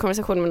har haft någon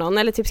konversation med någon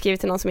eller typ skrivit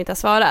till någon som inte har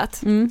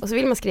svarat. Och så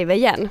vill man skriva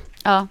igen.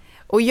 Ja.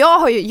 Och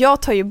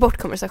jag tar ju bort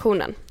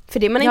konversationen. För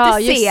det man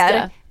inte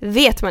ser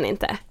vet man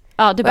inte.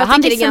 Ja, du bara,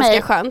 han tycker det är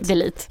ganska skönt.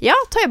 Delete. Ja,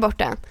 tar jag bort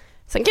det.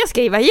 Sen kan jag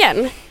skriva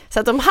igen. Så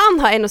att om han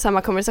har en och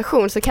samma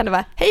konversation så kan det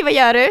vara, hej vad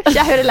gör du?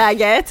 Ja, hur är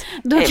läget?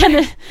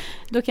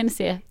 Då kan det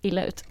se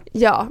illa ut.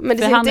 Ja, men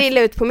det ser inte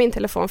då är på min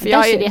telefon för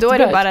då är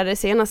det bara det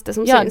senaste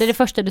som syns. Ja, det är det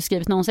första du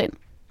skrivit någonsin.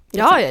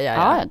 Ja,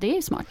 det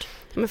är smart.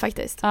 Men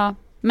faktiskt. Ja.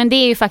 Men det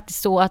är ju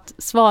faktiskt så att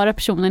svarar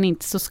personen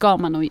inte så ska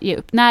man nog ge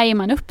upp. När ger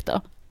man upp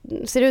då?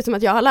 Ser det ut som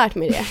att jag har lärt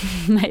mig det?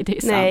 Nej, det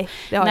är sant. Nej,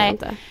 det har jag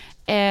inte.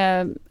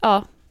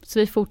 Så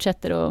vi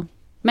fortsätter och...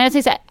 Men jag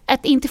tänker så här,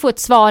 att inte få ett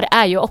svar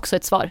är ju också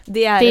ett svar.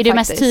 Det är det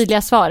mest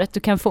tydliga svaret du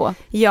kan få.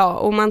 Ja,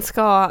 och man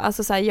ska,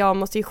 alltså så här, jag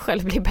måste ju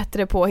själv bli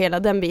bättre på hela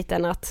den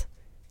biten att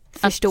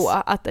förstå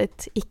att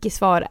ett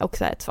icke-svar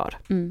också är ett svar.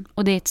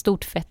 Och det är ett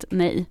stort fett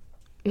nej.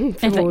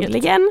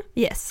 Förmodligen,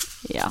 yes.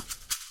 Ja.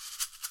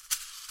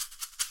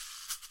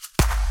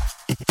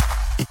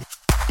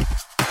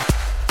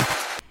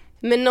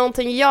 Men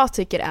någonting jag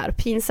tycker är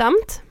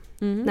pinsamt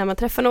när man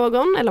träffar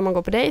någon eller man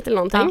går på dejt eller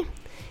någonting,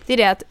 det är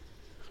det att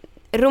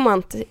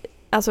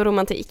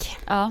romantik.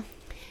 Ja.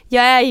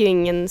 Jag är ju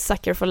ingen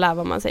sucker for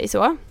love om man säger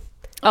så.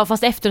 Ja,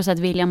 fast efter att sett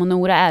William och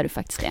Nora är du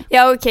faktiskt det.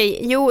 Ja, okej.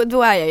 Jo,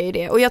 då är jag ju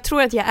det. Och jag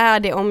tror att jag är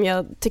det om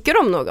jag tycker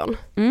om någon.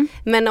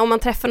 Men om man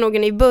träffar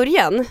någon i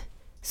början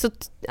så,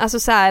 alltså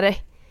så här,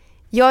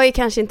 jag är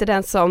kanske inte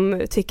den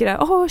som tycker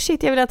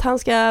att jag vill att han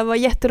ska vara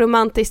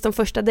jätteromantisk de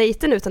första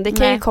dejten, utan det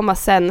kan ju komma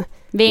sen.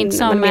 Vi är inte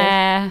som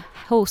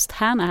host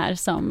Hanna här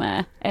som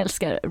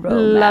älskar romance.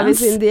 Love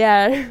is in the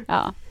air.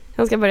 Ja.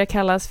 Han ska börja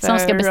kallas för som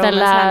ska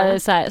beställa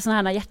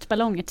såna här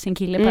hjärtballonger till sin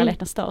kille på alla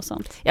hjärtans dag och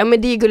sånt. Ja,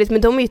 men det är gulligt,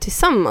 men de är ju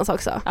tillsammans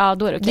också. Ja,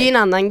 då är det okej. Det är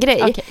en annan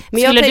grej. Okay.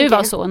 Men skulle du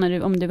vara så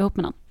om du var ihop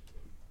med någon?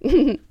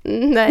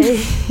 Nej,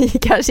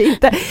 kanske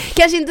inte.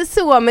 Kanske inte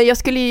så, men jag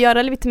skulle ju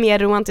göra lite mer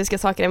romantiska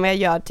saker än vad jag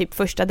gör typ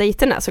första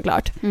dejterna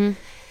såklart.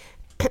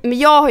 Men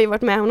jag har ju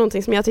varit med om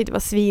någonting som jag tyckte var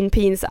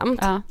svinpinsamt.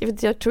 Ja.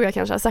 Jag tror jag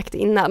kanske har sagt det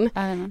innan.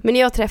 Men när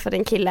jag träffade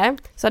en kille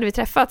så hade vi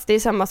träffats. Det är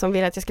samma som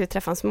ville att jag skulle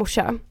träffa hans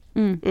morsa.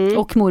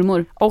 Och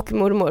mormor. Och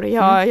mormor.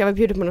 Jag var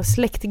bjuden på någon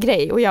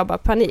släktgrej och jag bara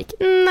panik.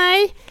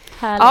 Nej.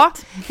 Härligt. Ja,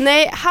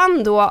 nej,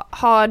 han då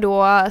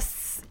har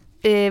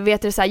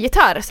så här,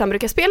 gitarr som han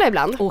brukar spela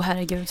ibland.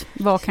 Herregud,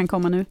 vad kan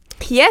komma nu?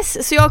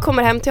 Yes, så jag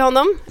kommer hem till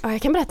honom.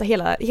 Jag kan berätta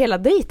hela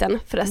dejten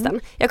förresten.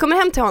 Jag kommer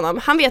hem till honom,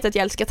 han vet att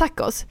jag älskar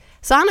tacos.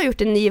 Så han har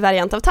gjort en ny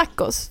variant av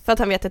tacos för att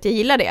han vet att jag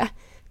gillar det.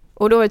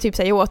 Och då är det typ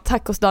så här, jag åt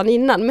tacos dagen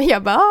innan. Men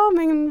jag bara,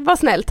 men vad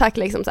snäll, tack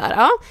liksom så här,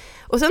 ja.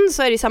 Och sen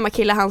så är det samma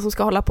kille, han som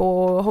ska hålla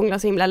på och hångla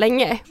så himla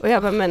länge. Och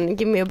jag bara, men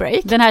give me a break.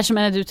 Den här som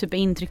är när du typ är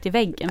intryckt i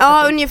väggen.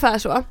 Ja, ungefär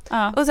så.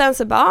 Ja. Och sen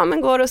så bara,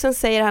 men går, och sen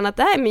säger han att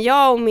nej, men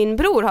jag och min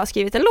bror har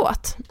skrivit en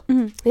låt.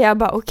 Jag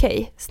bara,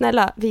 okej,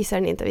 snälla, visa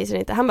den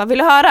inte. Han bara, vill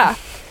du höra?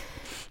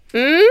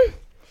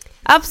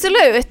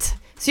 Absolut.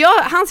 Så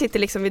han sitter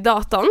liksom vid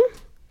datorn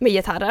med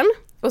gitarren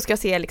och ska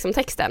se liksom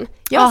texten.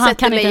 Han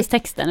kan inte ens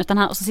texten, utan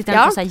och så sitter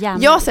han på så här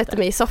jämnt. Jag sätter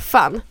mig i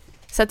soffan.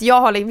 Så att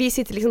vi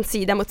sitter liksom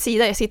sida mot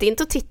sida. Jag sitter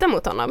inte och tittar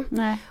mot honom.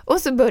 Nej.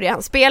 Och så börjar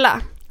han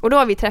spela. Och då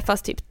har vi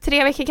träffats typ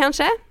 3 veckor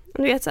kanske.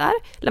 Du vet så här.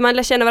 Där man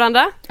lär känna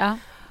varandra. Ja.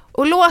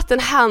 Och låten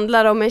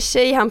handlar om en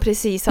tjej han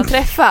precis har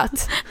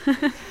träffat.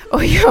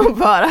 Och jag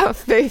bara,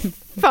 fy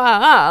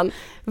fan.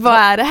 vad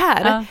är det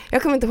här? Ja.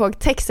 Jag kommer inte ihåg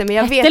texten, men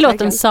jag vet verkligen.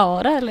 Låten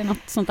Sara eller något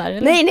sånt där?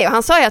 Eller? Nej,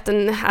 han sa ju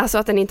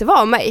att den inte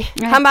var mig.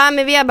 Han bara,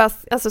 men vi har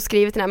bara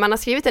skrivit den här, man har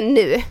skrivit den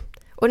nu.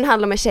 Och den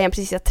handlar om en tjej han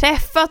precis har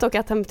träffat och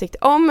att han tyckte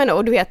om henne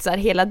och du vet så här,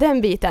 hela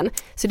den biten.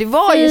 Så det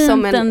var ju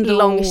som en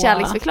lång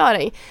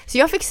kärleksförklaring. Så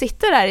jag fick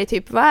sitta där i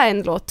typ,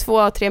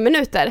 2-3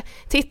 minuter,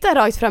 titta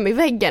rakt fram i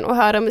väggen och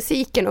höra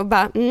musiken och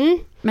bara,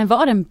 Men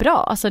var den bra?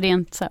 Alltså det är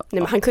inte så...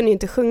 Nej, men han kunde ju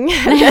inte sjunga.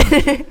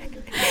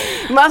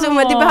 men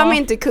det behöver man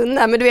inte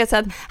kunna. Men du vet så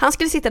att han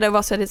skulle sitta där och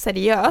vara så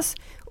seriös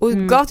och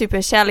gav typ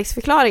en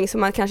kärleksförklaring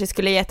som man kanske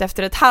skulle gett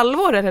efter ett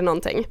halvår eller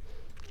någonting.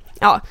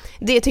 Ja,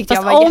 det tyckte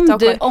jag var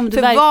jätteawkward.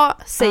 För vad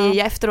säger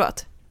jag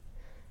efteråt?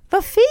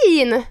 Vad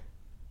fin!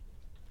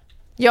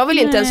 Jag vill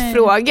inte ens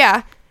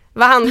fråga.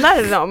 Vad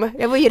handlar det om?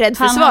 Jag var ju rädd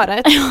för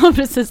svaret. Ja,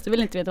 precis. Du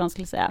vill inte veta vad han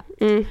skulle säga.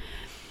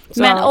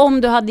 Men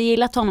om du hade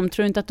gillat honom,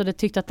 tror du inte att du hade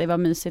tyckt att det var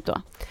mysigt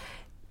då?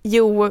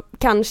 Jo,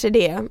 kanske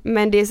det.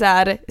 Men det är så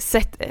här,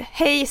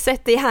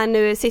 sätt dig här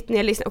nu, sitt ner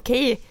och lyssna.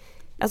 Okej,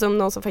 alltså om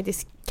någon som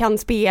faktiskt kan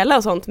spela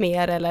och sånt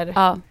mer eller...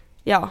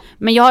 Ja.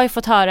 Men jag har ju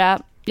fått höra,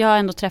 jag har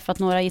ändå träffat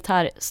några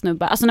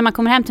gitarrsnubbar. Alltså när man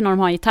kommer hem till någon som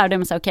har en gitarr, då är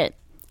man så okej,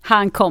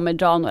 han kommer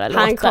dra några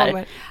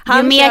låtar.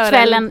 Han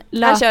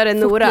kör en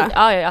Nora.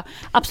 Ja.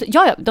 Absolut.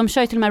 Ja, de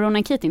kör ju till och med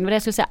Ronan Keating. Det var det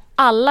jag skulle säga.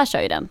 Alla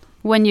kör ju den.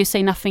 When you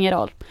say nothing at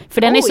all.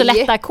 För den är så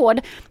lätta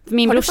ackord.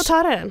 Har du fått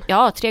höra den?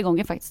 Ja, 3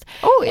 gånger faktiskt.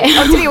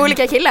 Av 3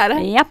 olika killar?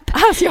 Japp.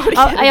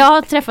 Jag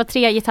har träffat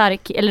 3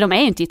 eller de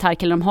är ju inte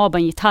gitarrkillar, de har bara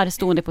en gitarr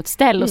stående på ett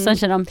ställ och sen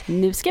känner de,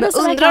 nu ska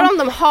vi undrar om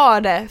de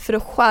har det för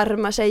att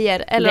charma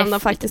tjejer eller om de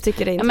faktiskt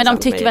tycker det är intressant. Men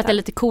de tycker att det är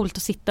lite coolt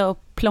att sitta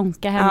och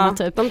plånka hemma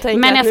typ.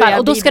 Men i alla fall,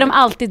 och då ska de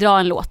alltid dra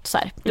en låt så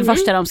här. Det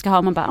första de ska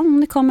ha, man bara,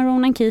 det kommer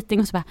Ronan Keating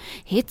och så bara,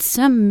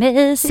 it's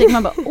amazing.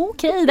 Man bara,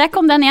 okej, där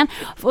kom den igen.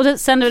 Och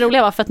sen det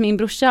roliga var för att min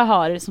brorsa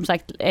har, som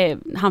sagt,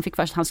 han fick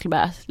först, han skulle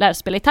börja lära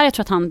spela gitarr. Jag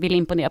tror att han ville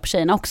imponera på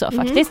tjejerna också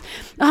faktiskt.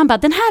 Och han bara,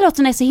 den här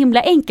låten är så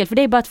himla enkel för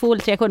det är bara 2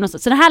 eller 3 ackord.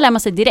 Så den här lär man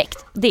sig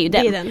direkt. Det är ju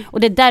den. Det är den. Och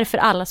det är därför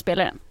alla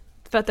spelar den.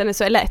 För att den är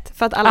så lätt.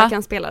 För att alla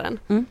kan spela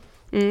den.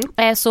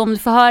 Så om du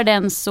får höra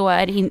den så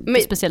är det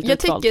inte speciellt jag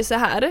utvald. tycker så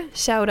här,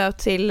 shoutout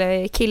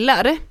till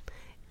killar.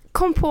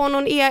 Kom på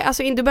någon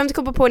alltså du behöver inte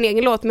komma på en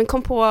egen låt, men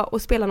kom på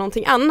att spela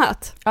någonting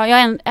annat. Ja, jag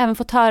har även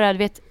fått höra, du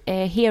vet,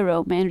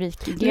 Hero med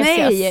Enrique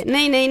Iglesias.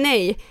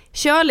 Nej.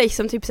 Kör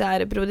liksom typ så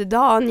här Broder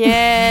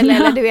Daniel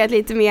eller du vet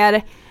lite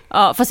mer.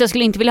 Ja, fast jag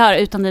skulle inte vilja höra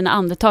Utan dina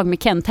andetag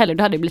med Kent heller.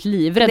 Då hade jag blivit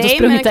livrädd och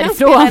sprungit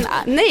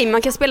därifrån.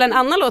 Man kan spela en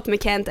annan låt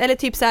med Kent. Eller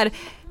typ så här,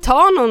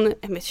 ta någon,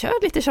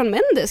 kör lite Shawn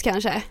Mendes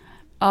kanske.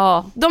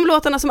 Ja. De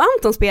låtarna som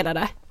Anton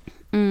spelade.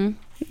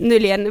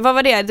 Nyligen. Vad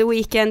var det? The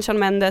Weeknd, Shawn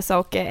Mendes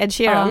och Ed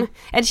Sheeran.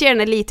 Ed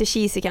Sheeran är lite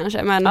cheesy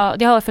kanske, men... Ja,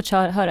 det har jag fått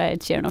höra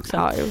Ed Sheeran också.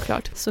 Ja,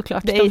 klart.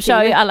 Såklart. De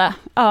kör ju alla.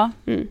 Ja.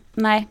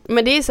 Nej.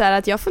 Men det är så här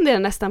att jag funderar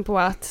nästan på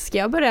att ska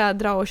jag börja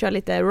dra och köra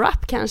lite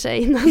rap kanske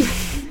innan...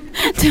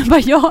 Du bara,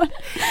 jag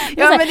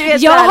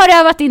har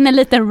övat in en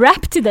liten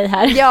rap till dig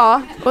här.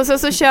 Ja, och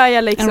så kör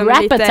jag liksom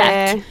rap lite...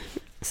 Attack.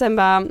 Sen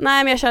bara,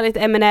 nej men jag kör lite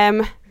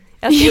Eminem.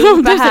 Jag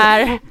ska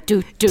här.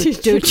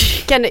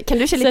 Kan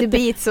du köra lite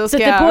beats och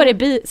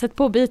sätt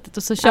på beatet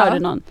och så kör du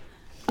någon.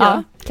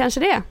 Ja, kanske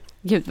det.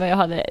 Gud vad jag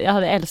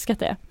hade älskat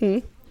det.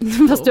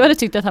 Fast du hade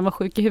tyckt att han var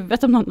sjuk i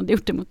huvudet om någon hade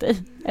gjort det mot dig.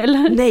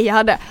 Eller? Nej, jag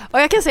hade.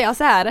 Och jag kan säga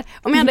så här,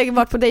 om jag hade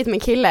varit på dejt med en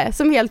kille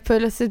som helt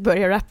plötsligt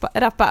börjar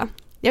rappa.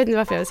 Jag vet inte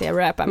varför jag vill säga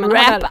rappa, men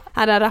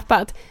hade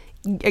rappat.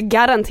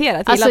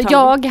 Garanterat. Alltså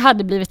jag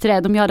hade blivit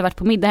rädd om jag hade varit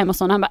på middag hemma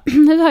hos någon. Han bara,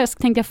 nu har jag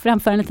tänkt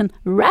framföra en liten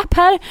rap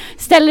här.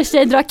 Ställer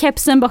sig, drar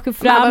kepsen bak och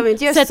fram,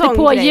 sätter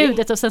på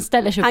ljudet och sen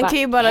ställer sig upp. Han kan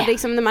ju bara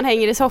liksom när man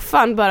hänger i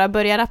soffan bara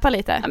börja rappa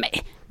lite. Ja, men,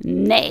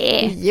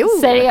 nej,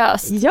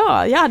 seriöst.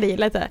 Ja, jag hade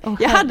gillat det.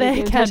 Jag hade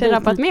kanske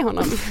rappat med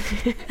honom.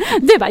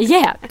 Du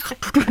bara,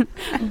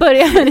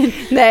 börja med din...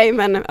 Nej,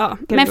 men ja.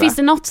 Men finns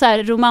det något så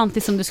här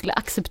romantiskt som du skulle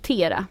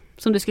acceptera?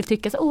 Som du skulle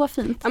tycka så, vad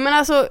fint. Ja, men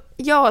alltså,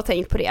 jag har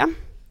tänkt på det.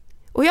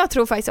 Och jag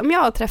tror faktiskt, om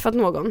jag har träffat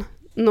någon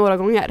några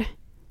gånger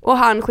och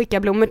han skickar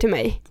blommor till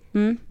mig,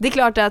 det är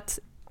klart att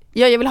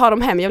jag vill ha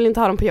dem hem, jag vill inte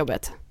ha dem på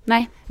jobbet.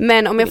 Nej.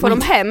 Men om jag får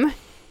dem hem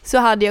så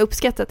hade jag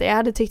uppskattat det. Jag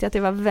hade tyckt att det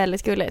var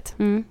väldigt gulligt.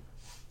 Men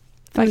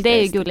det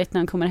är ju gulligt när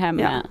han kommer hem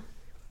med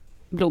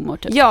blommor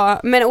typ. Ja,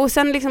 men och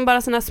sen liksom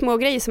bara såna små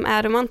grejer som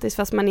är romantiskt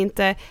fast man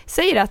inte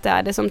säger att det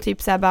är det, som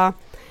typ så här bara,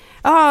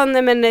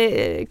 nej men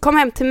kom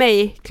hem till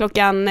mig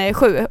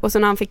 7:00 och så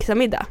när han fixar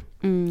middag.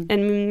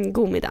 En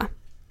god middag.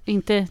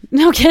 Inte,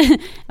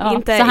 okej. Ja,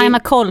 inte, så han har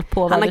koll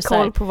på vad du säger. Han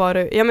har koll på vad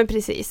du, ja men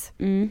precis.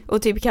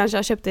 Och typ kanske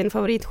har köpt en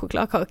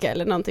favoritchokladkaka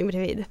eller någonting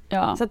bredvid.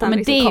 Ja, så att han men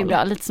liksom det är ju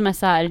bra, lite som är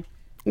så här,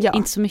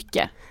 inte så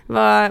mycket.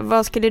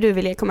 Vad skulle du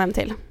vilja komma hem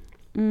till?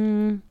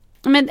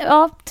 Men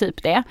ja,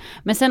 typ det.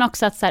 Men sen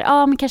också att så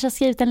här, men kanske har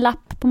skrivit en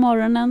lapp på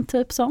morgonen,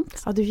 typ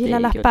sånt. Ja, du gillar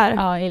lappar.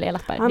 Ja, jag gillar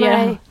lappar. Det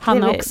gör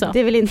Hanna också.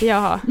 Det vill inte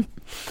jag ha.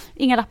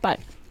 Inga lappar.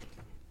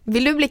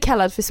 Vill du bli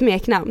kallad för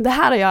smeknamn? Det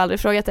här har jag aldrig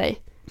frågat dig.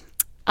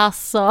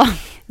 Alltså,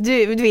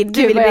 du vill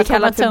bli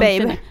kallad för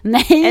babe.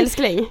 Nej.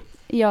 Älskling.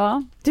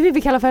 Ja. Du vill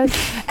bli kallad för...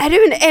 Är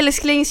du en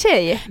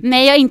älsklingstjej?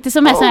 Nej, jag är inte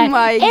som är sån här...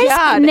 Oh my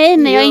god.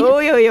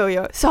 Nej,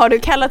 jo. Så har du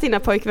kallat dina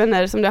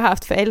pojkvänner som du har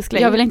haft för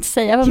älskling? Jag vill inte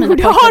säga vad mina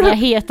pojkvänner har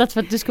hetat för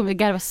att du ska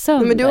garva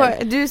sönder.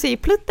 Men du säger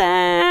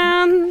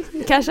plutten,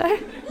 kanske?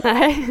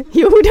 Nej,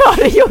 jo det har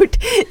du gjort.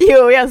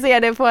 Jo, jag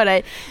ser det på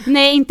dig.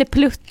 Nej, inte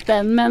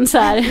plutten, men så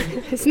här...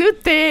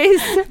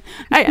 Snuttis!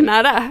 Är jag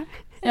nära?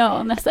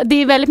 Ja, nästan. Det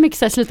är väldigt mycket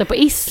så här sluta på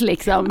is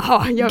liksom.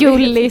 Ja,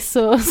 Gullis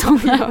och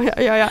sådana.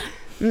 Ja.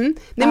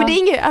 Nej men det är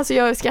inget, alltså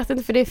jag skrattar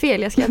inte för det är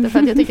fel, jag skrattar för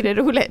att jag tycker det är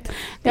roligt.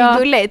 Det är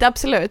gulligt,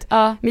 absolut.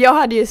 Ja. Men jag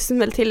hade ju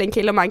smält till en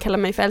kille och man kallar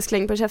mig för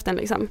älskling på käften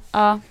liksom.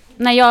 Ja.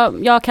 Nej,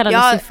 jag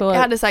kallade sig för...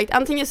 Jag hade sagt,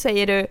 antingen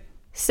säger du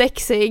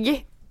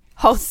sexig,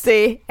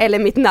 hottie eller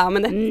mitt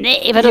namn.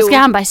 Nej, vad då ska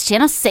han bara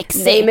känna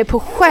sexig? Nej, men på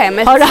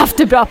skämt. Har du haft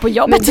det bra på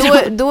jobbet?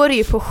 Men då är det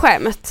ju på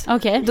skämt.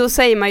 Okej. Då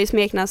säger man ju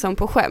smeknamn som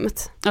på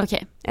skämt.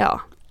 Okej.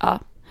 Ja.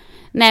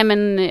 Nej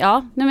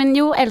men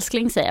jo,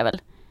 älskling säger jag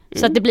väl.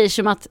 Så att det blir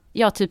som att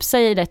jag typ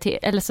säger det till,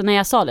 eller så när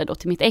jag sa det då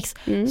till mitt ex,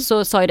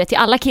 så sa jag det till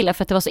alla killar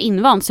för att det var så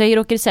invant, så jag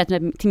råkade säga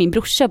till min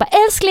brorsa och bara,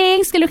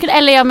 älskling, skulle du kunna,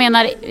 eller jag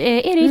menar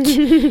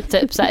Erik,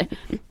 typ så här,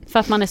 för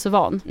att man är så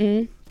van.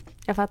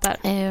 Jag fattar.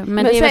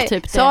 Men det är väl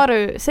typ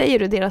det. Säger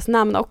du deras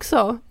namn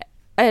också?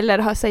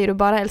 Eller säger du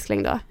bara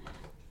älskling då?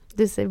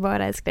 Du säger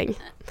bara älskling.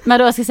 Men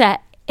då ska jag säga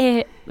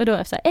vadå,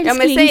 älsklings... Ja,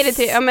 men säger det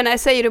till,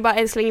 säger du bara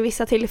älskling i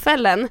vissa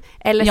tillfällen?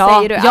 Eller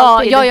säger du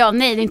alltid... Ja,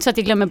 nej, det är inte så att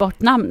jag glömmer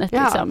bort namnet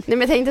liksom. Nej, men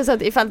jag tänkte så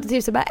att ifall du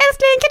typ så bara,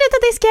 älskling, kan du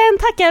ta disken?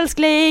 Tack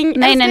älskling.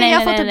 Nej, jag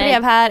har fått ett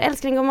brev här.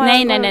 Älskling, god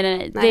morgon.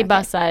 Nej. Det är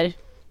bara så här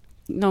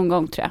någon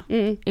gång tror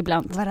jag.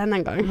 Ibland.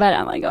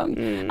 Varannan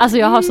gång. Alltså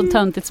jag har sånt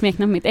töntigt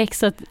smeknamn mitt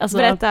ex att, alltså,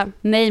 berätta.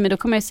 Nej, men då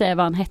kommer jag säga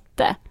vad han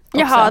hette också.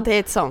 Jaha, det är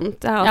ett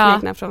sånt.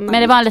 Smeknamn från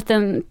men det var en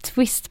liten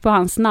twist på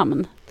hans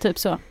namn. Typ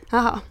så.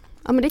 Jaha.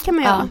 Ja, men det kan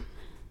man göra.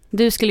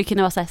 Du skulle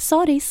kunna vara så här,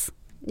 Saris.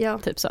 Ja.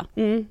 Typ så.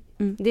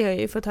 Det har jag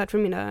ju fått höra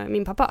från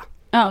min pappa.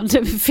 Ja, det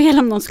är fel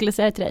om någon skulle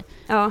säga till dig.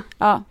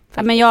 Ja.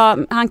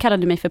 Men han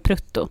kallade mig för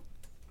Prutto.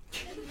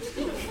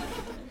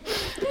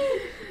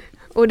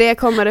 Och det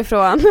kommer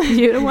ifrån?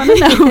 You don't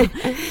wanna know.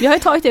 Jag har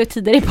ju tagit det ut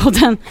tidigare i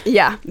podden.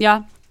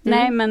 Ja.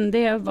 Nej, men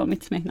det var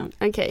mitt smeknamn.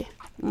 Okej.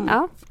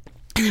 Ja.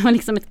 Det var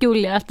liksom ett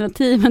gulligare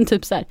alternativ än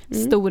typ så här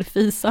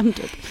storfisan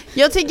typ.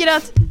 Jag tycker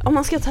att om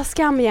man ska ta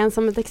Skam igen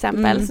som ett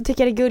exempel så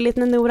tycker jag det är gulligt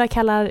när Nora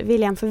kallar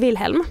William för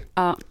Wilhelm.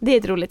 Ja. Det är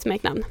ett roligt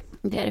smeknamn.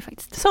 Det är det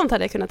faktiskt. Sånt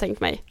hade jag kunnat tänkt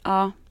mig.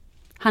 Ja.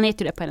 Han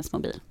heter ju det på hennes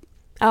mobil.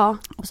 Ja.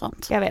 Och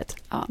sånt. Jag vet.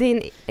 Ja. Det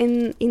är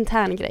en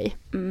intern grej.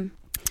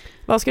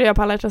 Vad ska du göra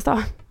på alla hjärtans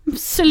dag?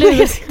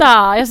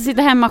 Sluta, jag ska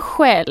sitta hemma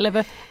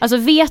själv. Alltså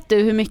vet du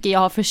hur mycket jag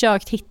har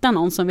försökt hitta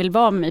någon som vill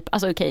vara med mig?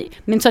 Alltså okej,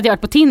 men inte så att jag har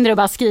varit på Tinder och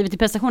bara skrivit i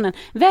prestationen.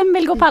 Vem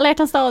vill gå på alla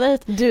hjärtans dag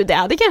dit? Du, det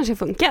hade kanske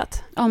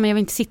funkat. Ja, men jag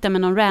vill inte sitta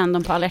med någon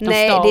random på alla hjärtans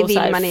dag. Nej, det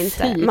vill man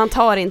inte. Man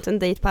tar inte en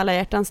dejt på alla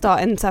hjärtans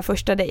dag, en så här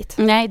första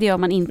dejt. Nej, det gör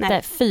man inte.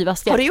 Nej. Fy vad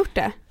stjärn. Har du gjort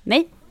det?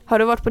 Nej. Har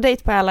du varit på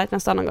dejt på alla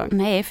hjärtans dag någon gång?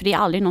 Nej, för det är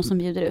aldrig någon som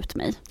bjuder ut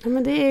mig. Ja,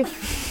 men det är...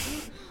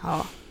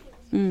 Ja,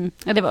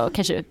 det var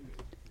kanske...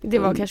 Det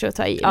var kanske att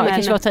ta i. Ja,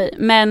 kanske att ta i.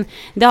 Men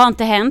det har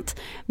inte hänt.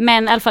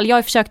 Men i alla fall, jag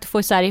har försökt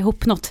få så här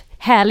ihop något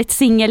härligt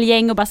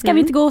singelgäng och bara, ska vi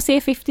inte gå och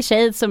se 50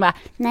 Shades? Och bara,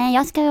 nej,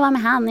 jag ska vara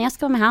med han.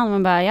 Och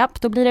man bara, ja,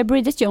 då blir det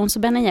Bridget Jones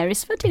och Ben &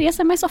 Jerrys för Therese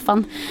hemma i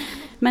soffan.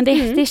 Men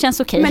det känns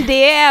okej. Men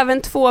det är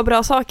även 2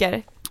 bra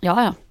saker.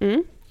 Ja.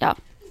 Ja.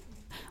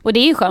 Och det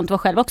är ju skönt att vara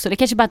själv också. Det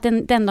kanske bara att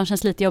den dagen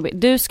känns lite jobbig.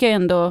 Du ska ju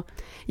ändå...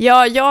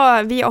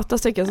 Ja, vi är 8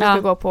 stycken som ska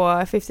gå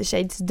på 50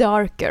 Shades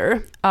Darker.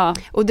 Ja.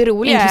 Och det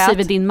roliga inklusive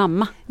är att, din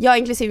mamma. Ja,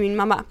 inklusive min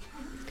mamma.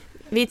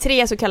 Vi är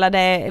 3 så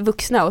kallade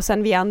vuxna och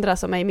sen vi andra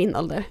som är i min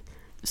ålder.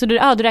 Så du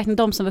räknar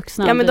dem som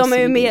vuxna? Ja, men de är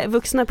ju med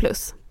vuxna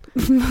plus.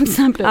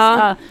 Vuxna plus,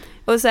 ja.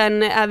 Och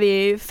sen är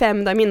vi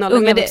 5 där i min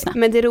ålder.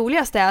 Men det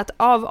roligaste är att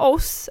av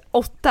oss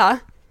 8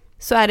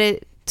 så är det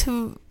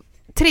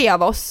 3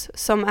 av oss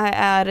som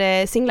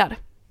är singlar.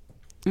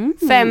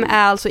 5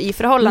 är alltså i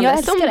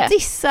förhållande som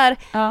dissar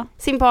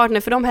sin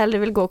partner för de hellre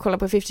vill gå och kolla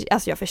på 50.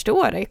 Alltså jag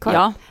förstår det.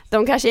 Ja.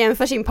 De kanske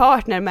jämför sin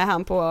partner med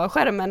han på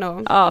skärmen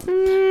och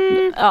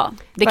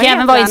det kan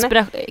även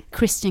vara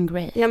Christian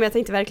Grey. Ja, men jag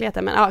tänkte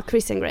verkligheten, men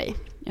Christian Grey.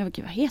 Ja,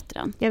 gud, vad heter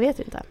den? Jag vet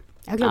inte.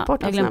 Jag har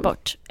glömt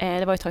bort.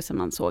 Det var ett tag sedan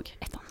man såg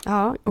ettan.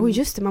 Ja, och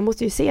just det, man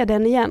måste ju se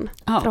den igen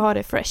för att ha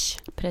det fresh.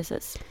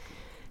 Precis.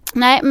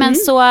 Nej, men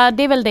så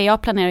det är väl det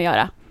jag planerar att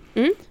göra.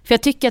 För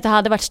jag tycker att det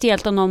hade varit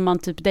stelt om någon man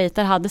typ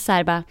dejtar hade så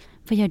här bara,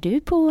 vad gör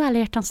du på alla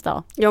hjärtans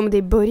dag? Ja, men det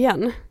är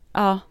början.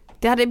 Ja.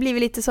 Det hade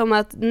blivit lite som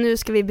att nu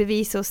ska vi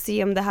bevisa och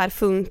se om det här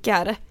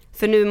funkar.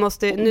 För nu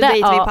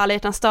dejtar vi på alla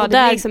hjärtans dag. Det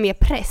blir liksom mer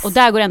press. Och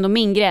där går ändå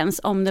min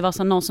gräns om det var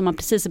så någon som man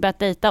precis har börjat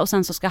dejta och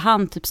sen så ska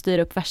han typ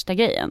styra upp värsta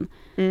grejen.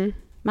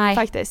 Nej,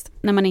 faktiskt.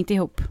 När man inte är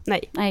ihop.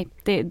 Nej,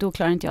 då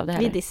klarar inte jag det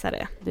heller. Vi dissar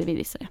det. Vi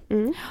dissar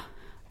det.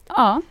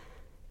 Ja.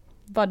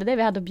 Var det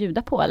vi hade att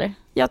bjuda på eller?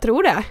 Jag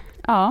tror det.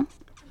 Ja.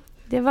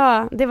 Det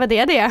var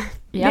det.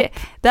 Yep.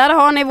 Där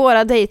har ni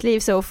våra dejtliv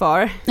so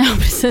far. Ja,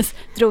 precis.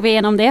 Drog vi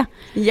igenom det?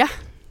 Ja.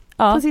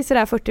 Precis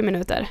sådär 40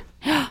 minuter.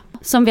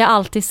 som vi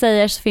alltid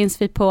säger så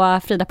finns vi på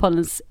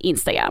Fridapoddens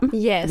Instagram.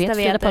 Yes, där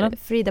vi heter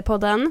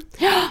Fridapodden.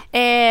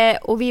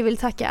 Och vi vill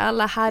tacka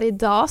alla här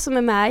idag som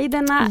är med i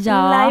denna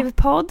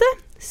livepodd.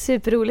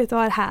 Superroligt att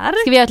ha er här.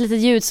 Ska vi göra ett litet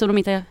ljud så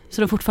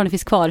de fortfarande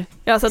finns kvar?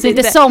 Ja, så att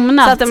inte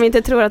somnat. Så att de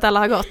inte tror att alla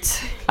har gått.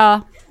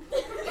 Ja.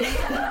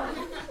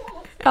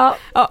 Ja.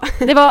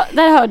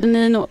 Där hörde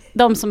ni nog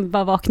de som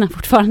var vakna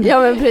fortfarande. Ja,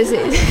 men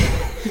precis.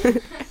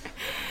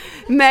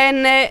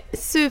 Men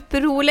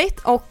superroligt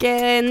och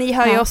ni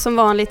hör ju oss som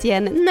vanligt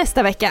igen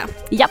nästa vecka.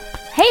 Japp.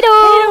 Hej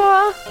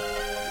då!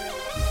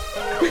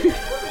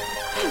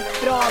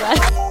 Bra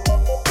där.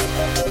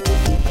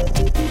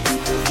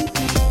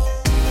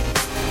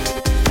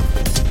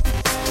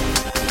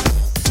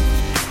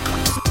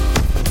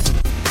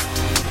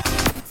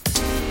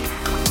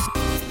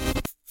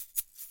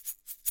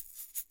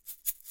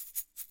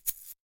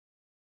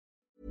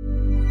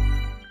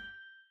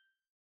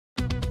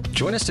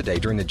 Join us today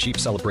during the Jeep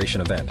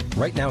Celebration event.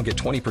 Right now, get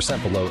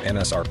 20% below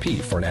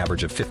MSRP for an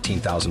average of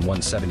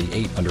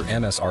 $15,178 under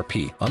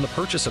MSRP on the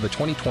purchase of a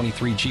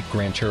 2023 Jeep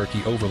Grand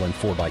Cherokee Overland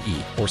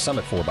 4xE or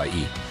Summit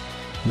 4xE.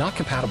 Not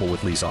compatible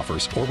with lease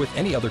offers or with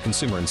any other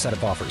consumer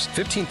incentive offers.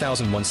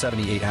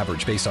 $15,178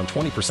 average based on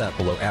 20%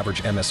 below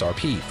average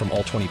MSRP from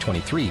all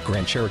 2023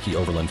 Grand Cherokee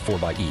Overland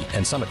 4xE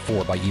and Summit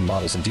 4xE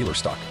models in dealer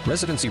stock.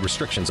 Residency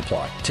restrictions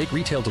apply. Take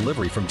retail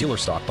delivery from dealer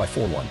stock by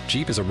 4/1.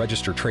 Jeep is a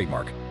registered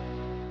trademark.